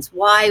hands,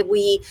 why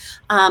we,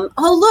 oh,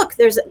 look,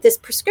 there's this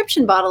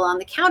prescription bottle on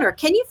the counter.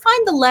 Can you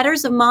find the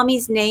letters of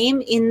mommy's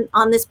name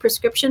on this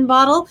prescription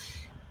bottle?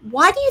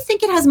 Why do you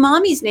think it has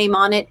mommy's name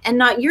on it and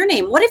not your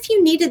name? What if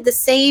you needed the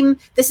same,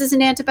 this is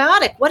an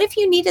antibiotic. What if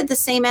you needed the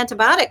same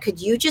antibiotic?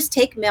 Could you just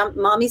take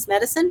mommy's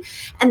medicine?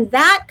 And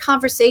that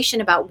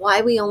conversation about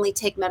why we only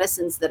take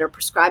medicines that are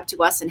prescribed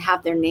to us and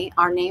have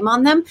our name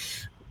on them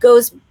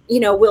goes,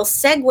 will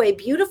segue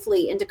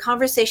beautifully into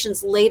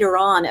conversations later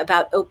on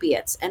about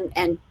opiates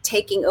and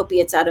taking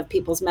opiates out of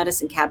people's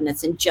medicine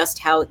cabinets and just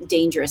how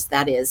dangerous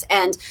that is.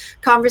 And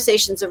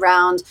conversations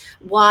around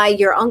why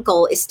your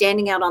uncle is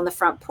standing out on the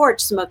front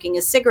porch smoking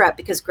a cigarette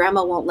because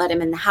grandma won't let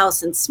him in the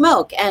house and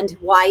smoke. And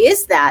why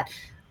is that?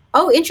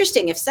 oh,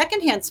 interesting. If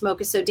secondhand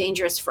smoke is so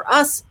dangerous for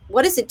us,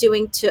 what is it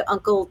doing to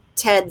Uncle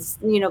Ted's,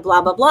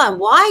 blah, blah, blah. And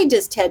why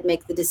does Ted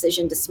make the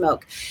decision to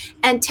smoke?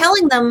 And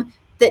telling them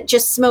that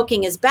just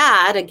smoking is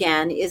bad,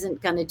 again,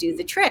 isn't going to do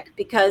the trick,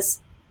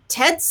 because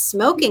Ted's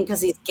smoking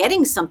because he's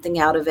getting something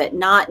out of it,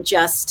 not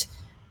just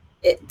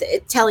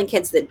telling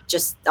kids that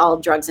just all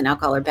drugs and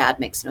alcohol are bad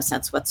makes no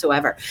sense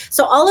whatsoever.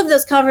 So all of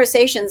those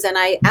conversations, and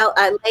I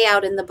lay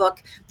out in the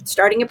book,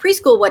 starting in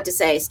preschool, what to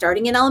say,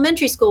 starting in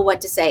elementary school, what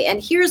to say.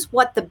 And here's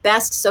what the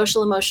best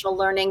social emotional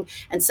learning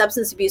and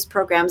substance abuse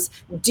programs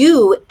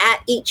do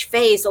at each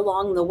phase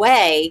along the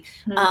way,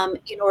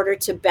 in order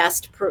to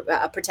best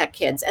protect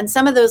kids. And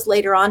some of those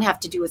later on have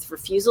to do with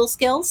refusal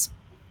skills,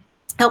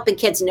 helping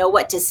kids know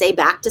what to say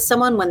back to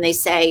someone when they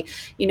say,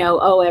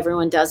 oh,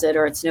 everyone does it,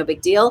 or it's no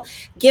big deal.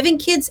 Giving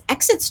kids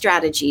exit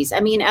strategies. I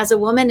mean, as a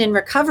woman in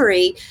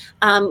recovery,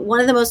 one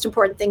of the most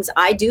important things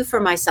I do for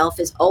myself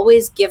is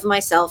always give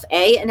myself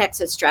an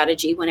exit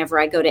strategy whenever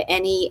I go to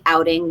any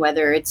outing,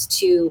 whether it's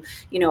to,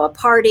 a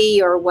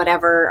party or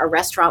whatever, a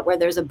restaurant where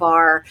there's a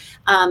bar,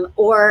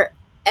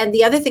 and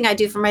the other thing I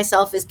do for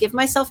myself is give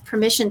myself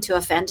permission to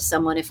offend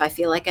someone if I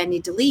feel like I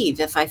need to leave,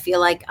 if I feel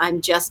like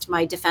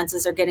my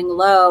defenses are getting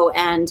low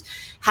and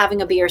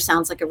having a beer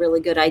sounds like a really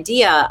good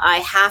idea. I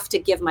have to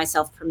give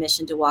myself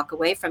permission to walk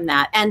away from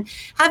that. And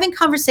having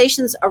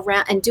conversations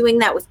around and doing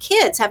that with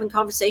kids, having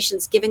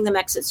conversations, giving them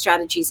exit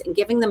strategies and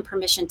giving them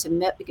permission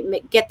to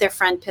get their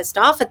friend pissed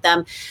off at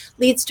them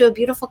leads to a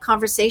beautiful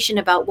conversation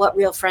about what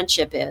real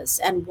friendship is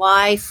and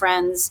why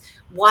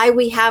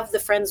we have the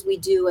friends we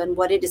do and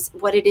what it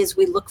is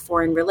we look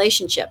for in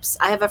relationships.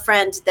 I have a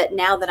friend that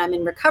now that I'm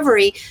in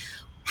recovery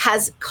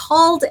has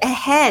called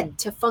ahead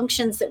to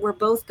functions that we're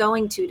both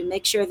going to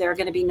make sure there are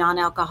going to be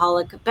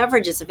non-alcoholic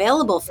beverages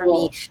available for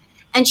me.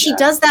 And she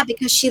does that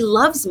because she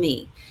loves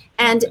me.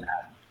 And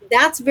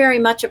that's very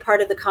much a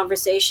part of the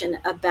conversation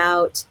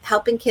about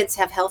helping kids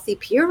have healthy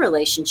peer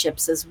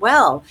relationships as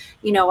well.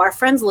 Our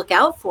friends look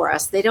out for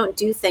us. They don't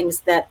do things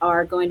that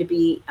are going to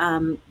be,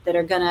 that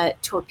are going to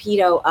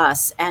torpedo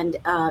us and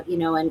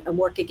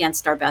work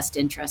against our best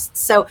interests.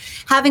 So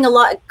having a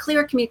lot of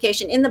clear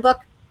communication in the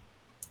book.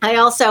 I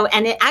also,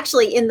 and it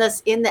actually in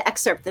the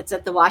excerpt that's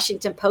at the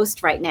Washington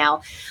Post right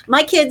now,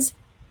 my kids,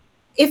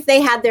 if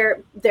they had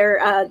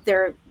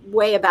their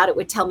way about it,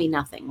 would tell me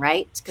nothing,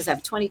 right? Because I have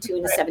a 22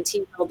 and a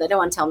 17-year-old. They don't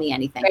want to tell me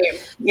anything.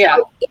 Yeah.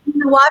 So in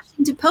the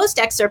Washington Post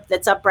excerpt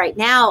that's up right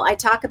now, I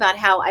talk about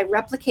how I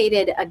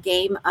replicated a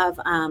game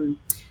of,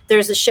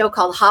 there's a show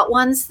called Hot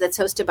Ones that's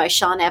hosted by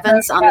Sean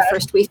Evans on the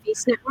First We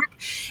Feast Network.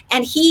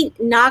 And he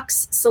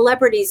knocks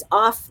celebrities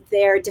off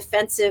their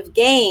defensive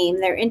game,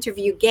 their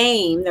interview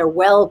game, their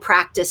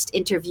well-practiced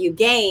interview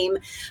game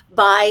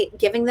by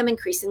giving them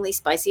increasingly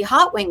spicy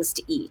hot wings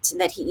to eat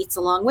that he eats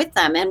along with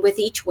them. And with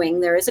each wing,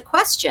 there is a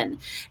question.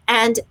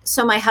 And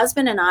so my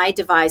husband and I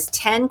devised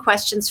 10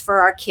 questions for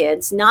our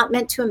kids, not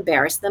meant to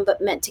embarrass them, but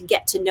meant to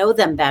get to know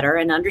them better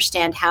and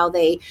understand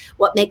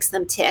what makes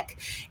them tick.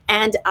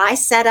 And I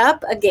set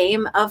up a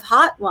game of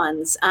Hot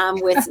Ones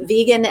with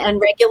vegan and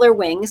regular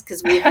wings,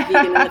 because we have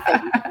vegan in the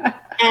family,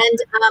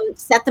 and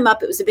set them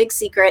up. It was a big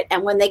secret.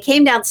 And when they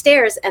came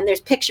downstairs, and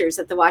there's pictures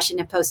at the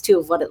Washington Post too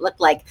of what it looked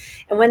like.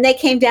 And when they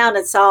came down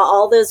and saw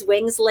all those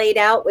wings laid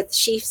out with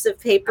sheafs of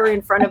paper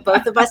in front of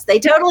both of us, they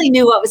totally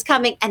knew what was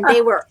coming, and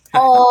they were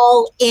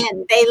all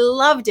in. They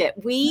loved it.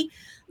 We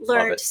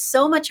learned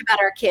so much about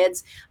our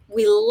kids.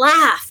 We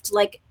laughed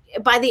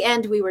by the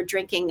end, we were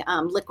drinking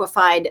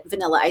liquefied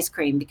vanilla ice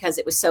cream because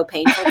it was so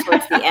painful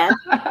towards the end.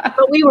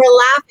 But we were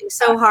laughing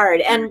so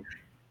hard and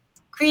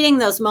creating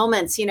those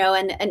moments,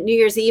 and New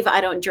Year's Eve, I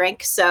don't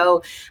drink.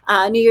 So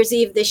New Year's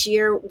Eve this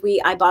year,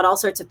 I bought all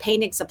sorts of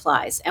painting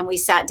supplies, and we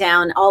sat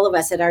down, all of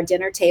us at our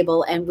dinner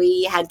table, and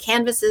we had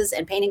canvases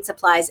and painting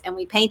supplies, and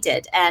we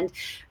painted and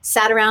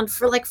sat around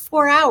for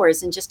 4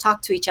 hours and just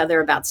talked to each other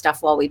about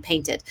stuff while we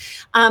painted.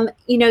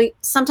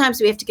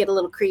 Sometimes we have to get a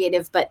little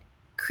creative, but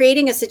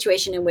creating a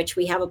situation in which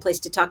we have a place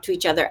to talk to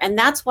each other. And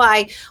that's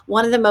why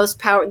one of the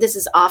most this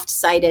is oft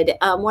cited,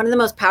 one of the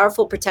most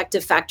powerful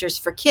protective factors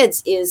for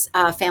kids is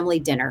family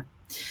dinner.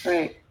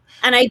 Right.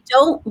 And I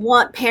don't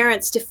want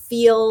parents to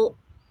feel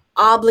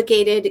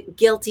obligated,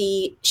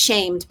 guilty,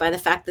 shamed by the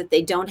fact that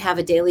they don't have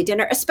a daily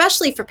dinner,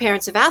 especially for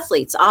parents of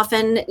athletes.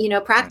 Often,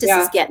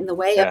 practices get in the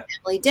way of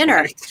family dinner.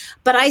 Right.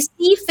 But I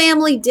see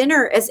family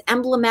dinner as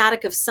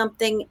emblematic of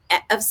something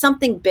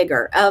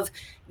bigger, of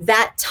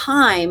that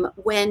time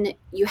when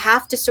you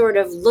have to sort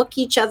of look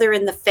each other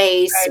in the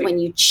face, right, when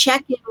you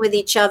check in with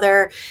each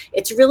other.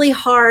 It's really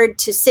hard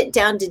to sit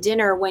down to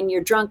dinner when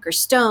you're drunk or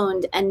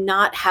stoned and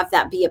not have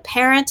that be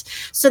apparent.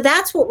 So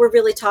that's what we're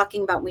really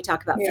talking about when we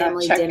talk about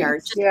family dinner.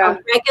 Just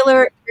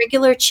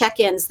regular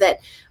check-ins that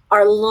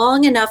are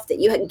long enough that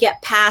you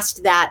get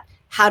past that,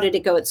 how did it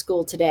go at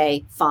school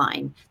today?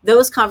 Fine.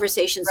 Those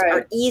conversations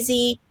are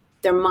easy.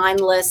 They're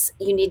mindless.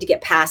 You need to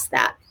get past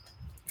that.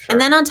 And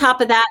then on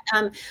top of that,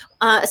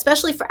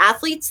 especially for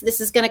athletes,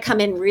 this is going to come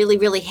in really,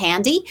 really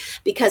handy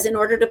because in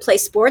order to play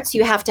sports,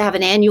 you have to have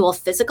an annual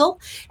physical.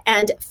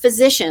 And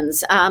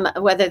physicians,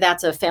 whether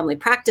that's a family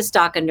practice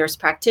doc, a nurse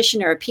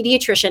practitioner, a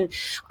pediatrician,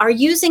 are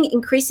using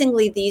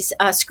increasingly these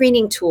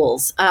screening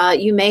tools.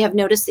 You may have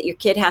noticed that your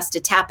kid has to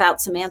tap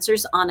out some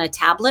answers on a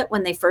tablet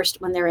when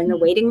they're in the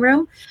waiting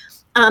room.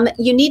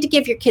 You need to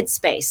give your kids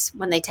space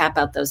when they tap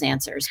out those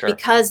answers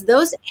because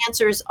those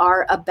answers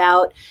are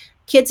about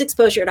kids'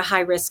 exposure to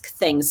high-risk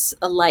things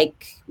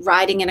like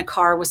riding in a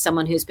car with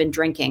someone who's been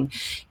drinking.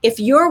 If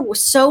you're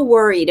so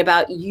worried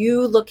about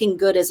you looking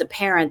good as a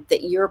parent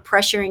that you're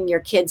pressuring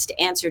your kids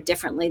to answer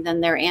differently than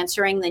they're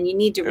answering, then you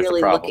need to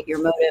really look at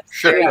your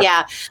motive.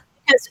 Yeah.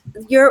 Because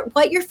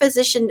what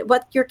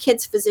your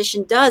kid's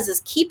physician does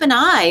is keep an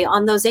eye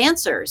on those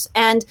answers.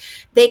 And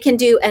they can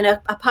do, and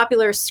a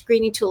popular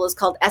screening tool is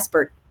called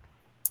SBIRT.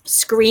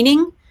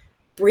 Screening,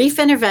 brief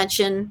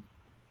intervention,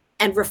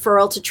 and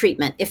referral to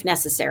treatment if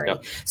necessary.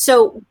 Yep.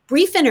 So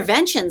brief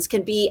interventions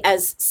can be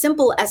as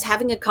simple as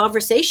having a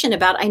conversation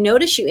about, I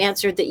noticed you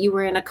answered that you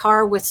were in a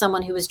car with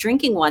someone who was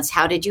drinking once.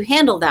 How did you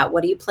handle that?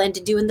 What do you plan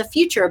to do in the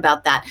future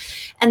about that?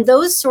 And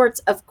those sorts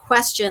of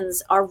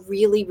questions are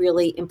really,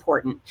 really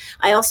important.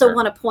 I also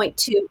want to point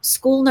to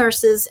school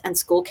nurses and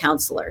school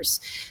counselors.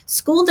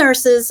 School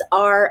nurses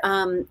are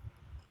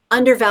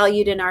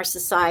undervalued in our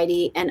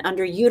society and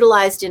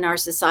underutilized in our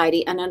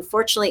society, and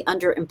unfortunately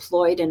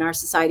underemployed in our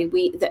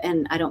society.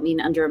 And I don't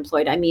mean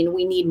underemployed, I mean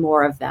we need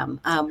more of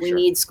them. We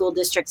need school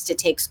districts to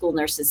take school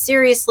nurses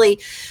seriously.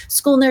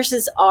 School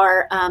nurses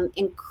are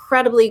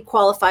incredibly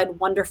qualified,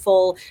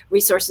 wonderful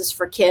resources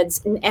for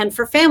kids and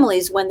for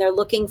families when they're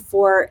looking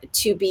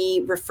to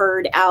be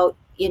referred out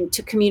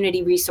into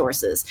community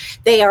resources.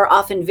 They are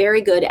often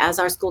very good, as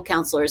our school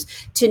counselors,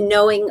 to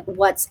knowing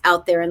what's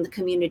out there in the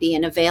community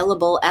and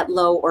available at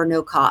low or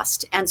no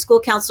cost. And school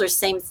counselors,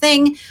 same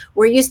thing.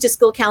 We're used to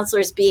school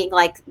counselors being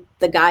like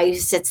the guy who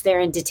sits there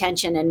in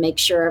detention and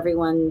makes sure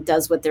everyone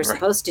does what they're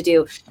supposed to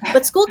do.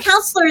 But school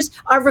counselors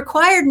are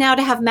required now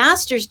to have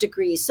master's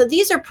degrees. So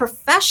these are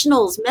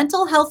professionals,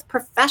 mental health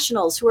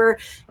professionals who are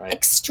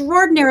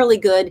extraordinarily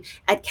good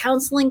at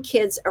counseling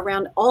kids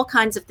around all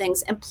kinds of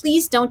things. And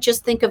please don't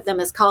just think of them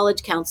as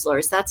college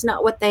counselors. That's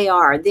not what they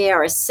are. They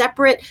are a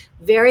separate,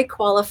 very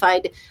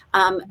qualified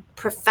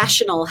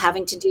professional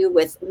having to do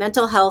with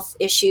mental health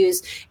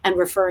issues and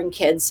referring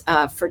kids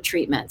for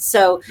treatment.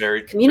 So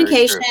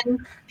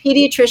communication,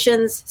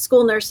 pediatricians,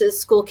 school nurses,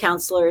 school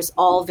counselors,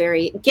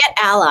 get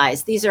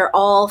allies. These are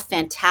all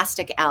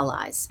fantastic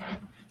allies.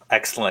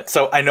 Excellent.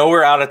 So I know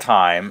we're out of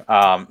time.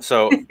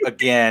 So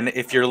again,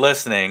 if you're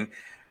listening,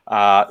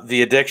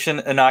 The Addiction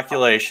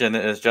Inoculation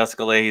is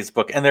Jessica Lahey's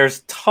book, and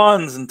there's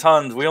tons and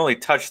tons. We only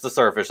touched the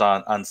surface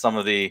on some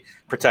of the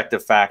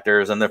protective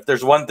factors, and if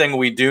there's one thing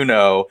we do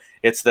know,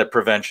 it's that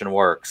prevention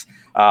works.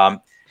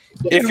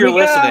 If you're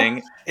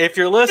listening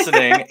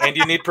and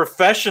you need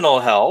professional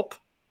help,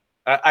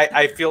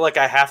 I feel like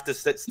I have to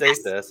state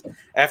this.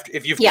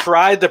 If you've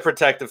tried the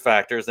protective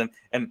factors,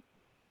 and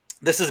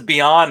this is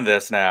beyond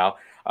this now,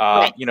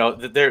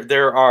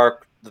 there are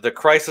the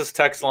crisis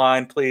text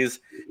line. Please,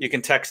 you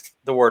can text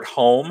the word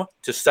home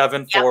to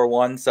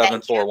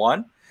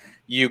 741-741.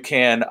 You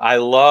can. I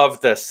love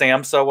the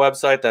SAMHSA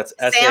website. That's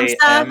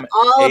SAMHSA.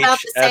 All about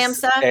the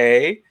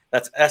SAMHSA.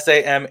 That's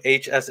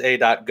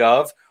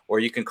samhsa.gov, or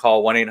you can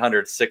call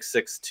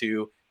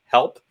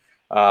 1-800-662-HELP.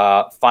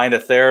 Find a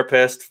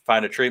therapist,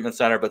 find a treatment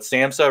center, but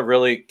SAMHSA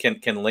really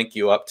can link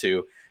you up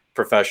to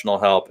professional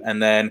help.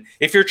 And then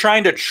if you're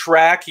trying to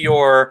track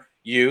your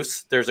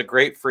use, there's a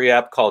great free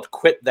app called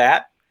Quit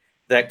That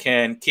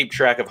can keep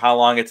track of how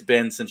long it's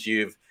been since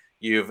you've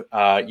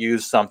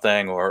used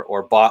something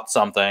or bought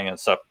something and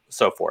so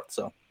forth.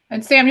 So,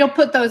 and Sam, you'll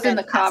put those in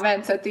the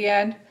comments at the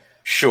end.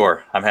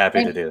 Sure, I'm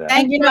happy to do that.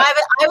 And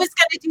I was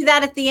going to do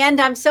that at the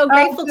end. I'm so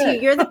grateful to you.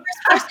 You're the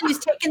first person who's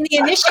taken the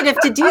initiative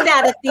to do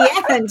that at the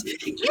end.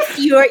 If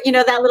you're,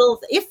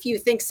 if you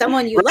think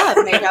someone you love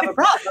may have a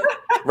problem.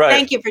 Right.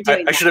 Thank you for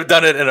doing that. I should have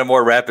done it in a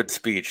more rapid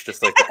speech,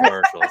 just like the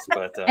commercials.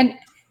 But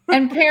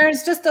and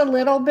parents, just a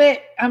little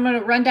bit, I'm going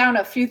to run down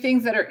a few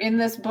things that are in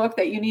this book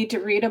that you need to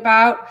read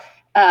about.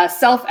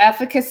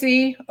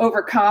 Self-efficacy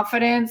over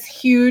confidence,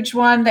 huge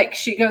one that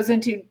she goes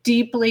into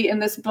deeply in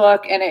this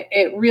book, and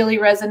it really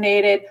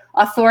resonated.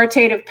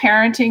 Authoritative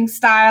parenting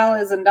style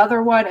is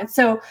another one. And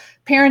so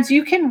parents,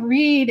 you can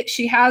read,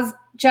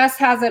 Jess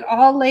has it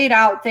all laid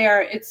out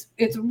there. It's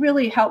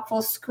really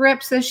helpful.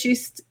 Scripts, as she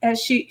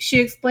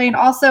explained.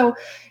 Also,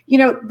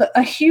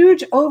 a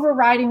huge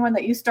overriding one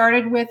that you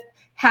started with,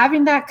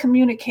 having that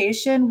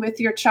communication with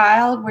your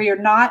child where you're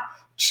not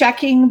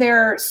checking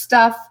their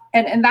stuff.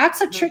 And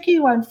that's a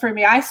tricky one for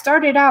me. I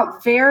started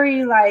out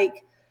very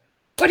like,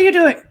 what are you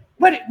doing?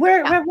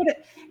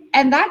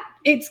 And that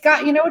it's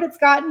got, what it's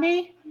gotten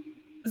me?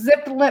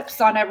 Zipped lips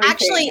on everything.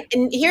 Actually,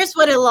 and here's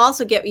what it'll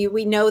also get you.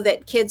 We know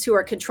that kids who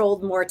are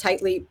controlled more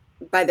tightly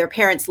by their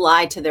parents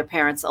lie to their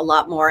parents a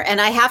lot more.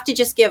 And I have to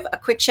just give a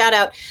quick shout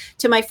out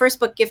to my first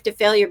book, Gift of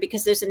Failure,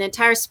 because there's an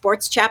entire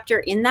sports chapter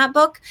in that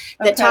book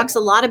that talks a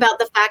lot about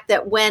the fact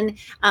that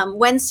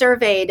when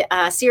surveyed,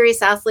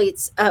 serious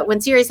athletes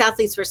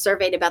were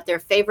surveyed about their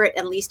favorite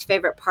and least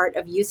favorite part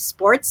of youth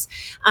sports,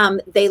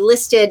 they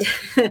listed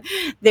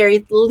their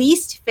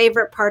least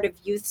favorite part of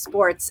youth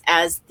sports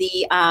as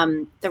the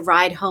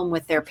ride home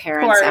with their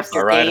parents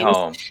after games. Ride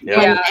home.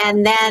 Yeah.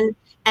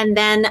 And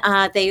then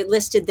they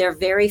listed their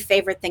very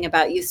favorite thing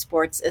about youth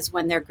sports is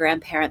when their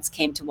grandparents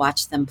came to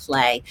watch them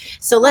play.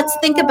 So let's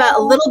think about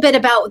a little bit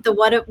about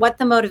what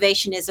the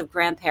motivation is of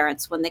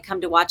grandparents when they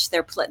come to watch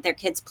their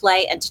kids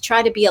play, and to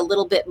try to be a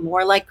little bit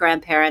more like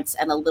grandparents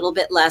and a little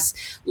bit less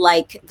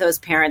like those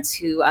parents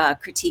who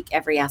critique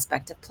every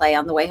aspect of play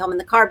on the way home in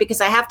the car.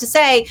 Because I have to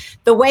say,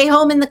 the way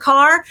home in the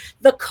car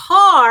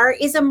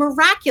is a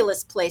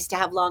miraculous place to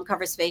have long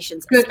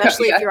conversations,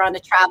 especially if you're on a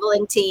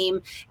traveling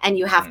team and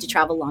you have to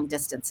travel long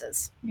distance.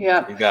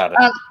 Yeah, you got it.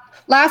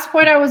 Last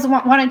point I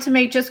wanted to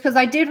make, just because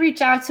I did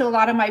reach out to a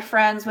lot of my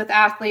friends with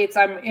athletes.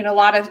 I'm in a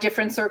lot of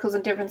different circles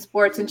and different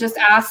sports, and just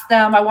asked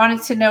them. I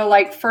wanted to know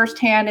like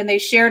firsthand, and they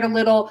shared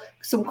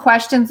some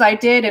questions I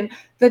did, and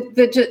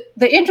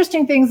the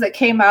interesting things that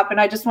came up,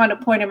 and I just want to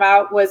point them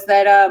out, was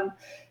that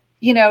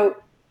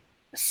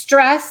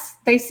stress.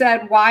 They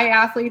said why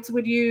athletes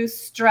would use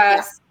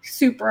stress,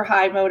 super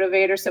high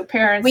motivator. So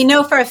parents, we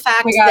know for a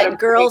fact that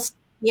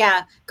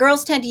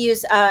girls tend to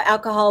use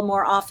alcohol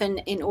more often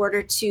in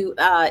order to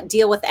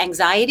deal with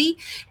anxiety.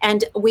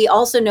 And we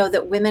also know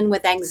that women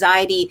with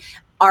anxiety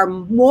are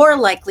more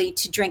likely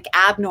to drink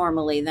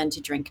abnormally than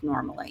to drink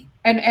normally.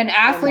 And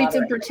athletes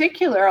in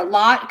particular, a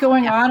lot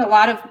going on, a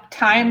lot of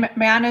time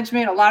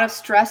management, a lot of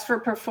stress for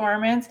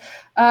performance.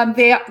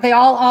 They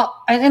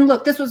all, and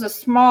look, this was a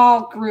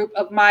small group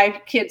of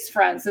my kids'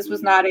 friends. This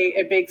was not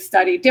a big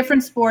study,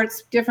 different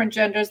sports, different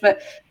genders,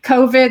 but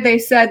COVID, they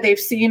said they've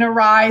seen a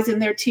rise in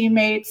their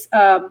teammates'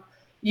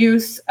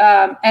 use.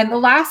 And the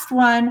last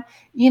one,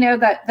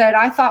 that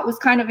I thought was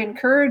kind of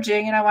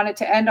encouraging, and I wanted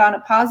to end on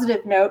a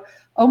positive note.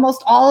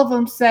 Almost all of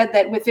them said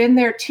that within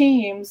their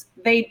teams,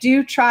 they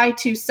do try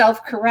to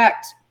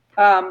self-correct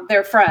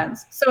their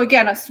friends. So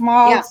again, a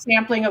small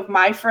sampling of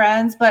my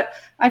friends, but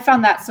I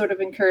found that sort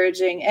of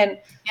encouraging. And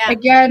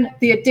again,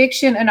 the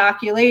addiction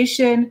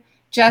inoculation,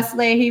 Jess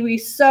Leahy, we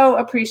so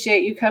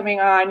appreciate you coming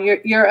on.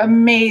 You're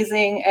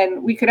amazing.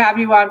 And we could have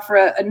you on for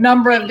a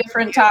number of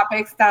different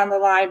topics down the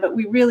line, but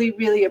we really,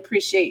 really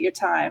appreciate your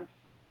time.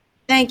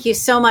 Thank you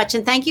so much.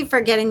 And thank you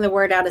for getting the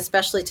word out,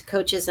 especially to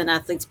coaches and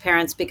athletes'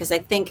 parents, because I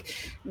think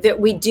that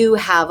we do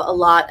have a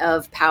lot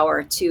of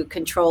power to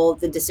control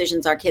the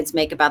decisions our kids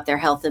make about their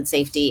health and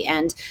safety.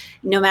 And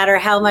no matter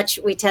how much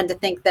we tend to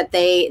think that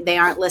they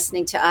aren't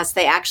listening to us,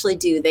 they actually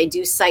do. They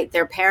do cite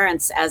their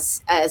parents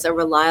as a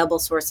reliable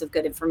source of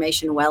good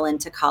information well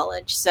into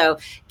college. So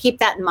keep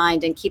that in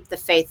mind and keep the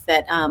faith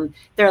that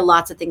there are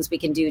lots of things we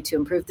can do to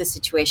improve the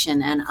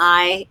situation. And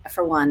I,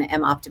 for one,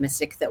 am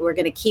optimistic that we're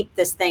going to keep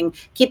this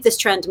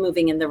trend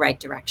moving in the right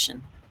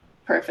direction.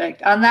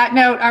 Perfect. On that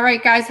note, all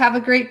right, guys, have a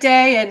great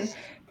day,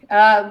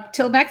 and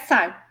till next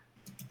time.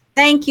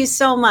 Thank you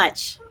so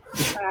much.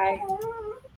 Bye.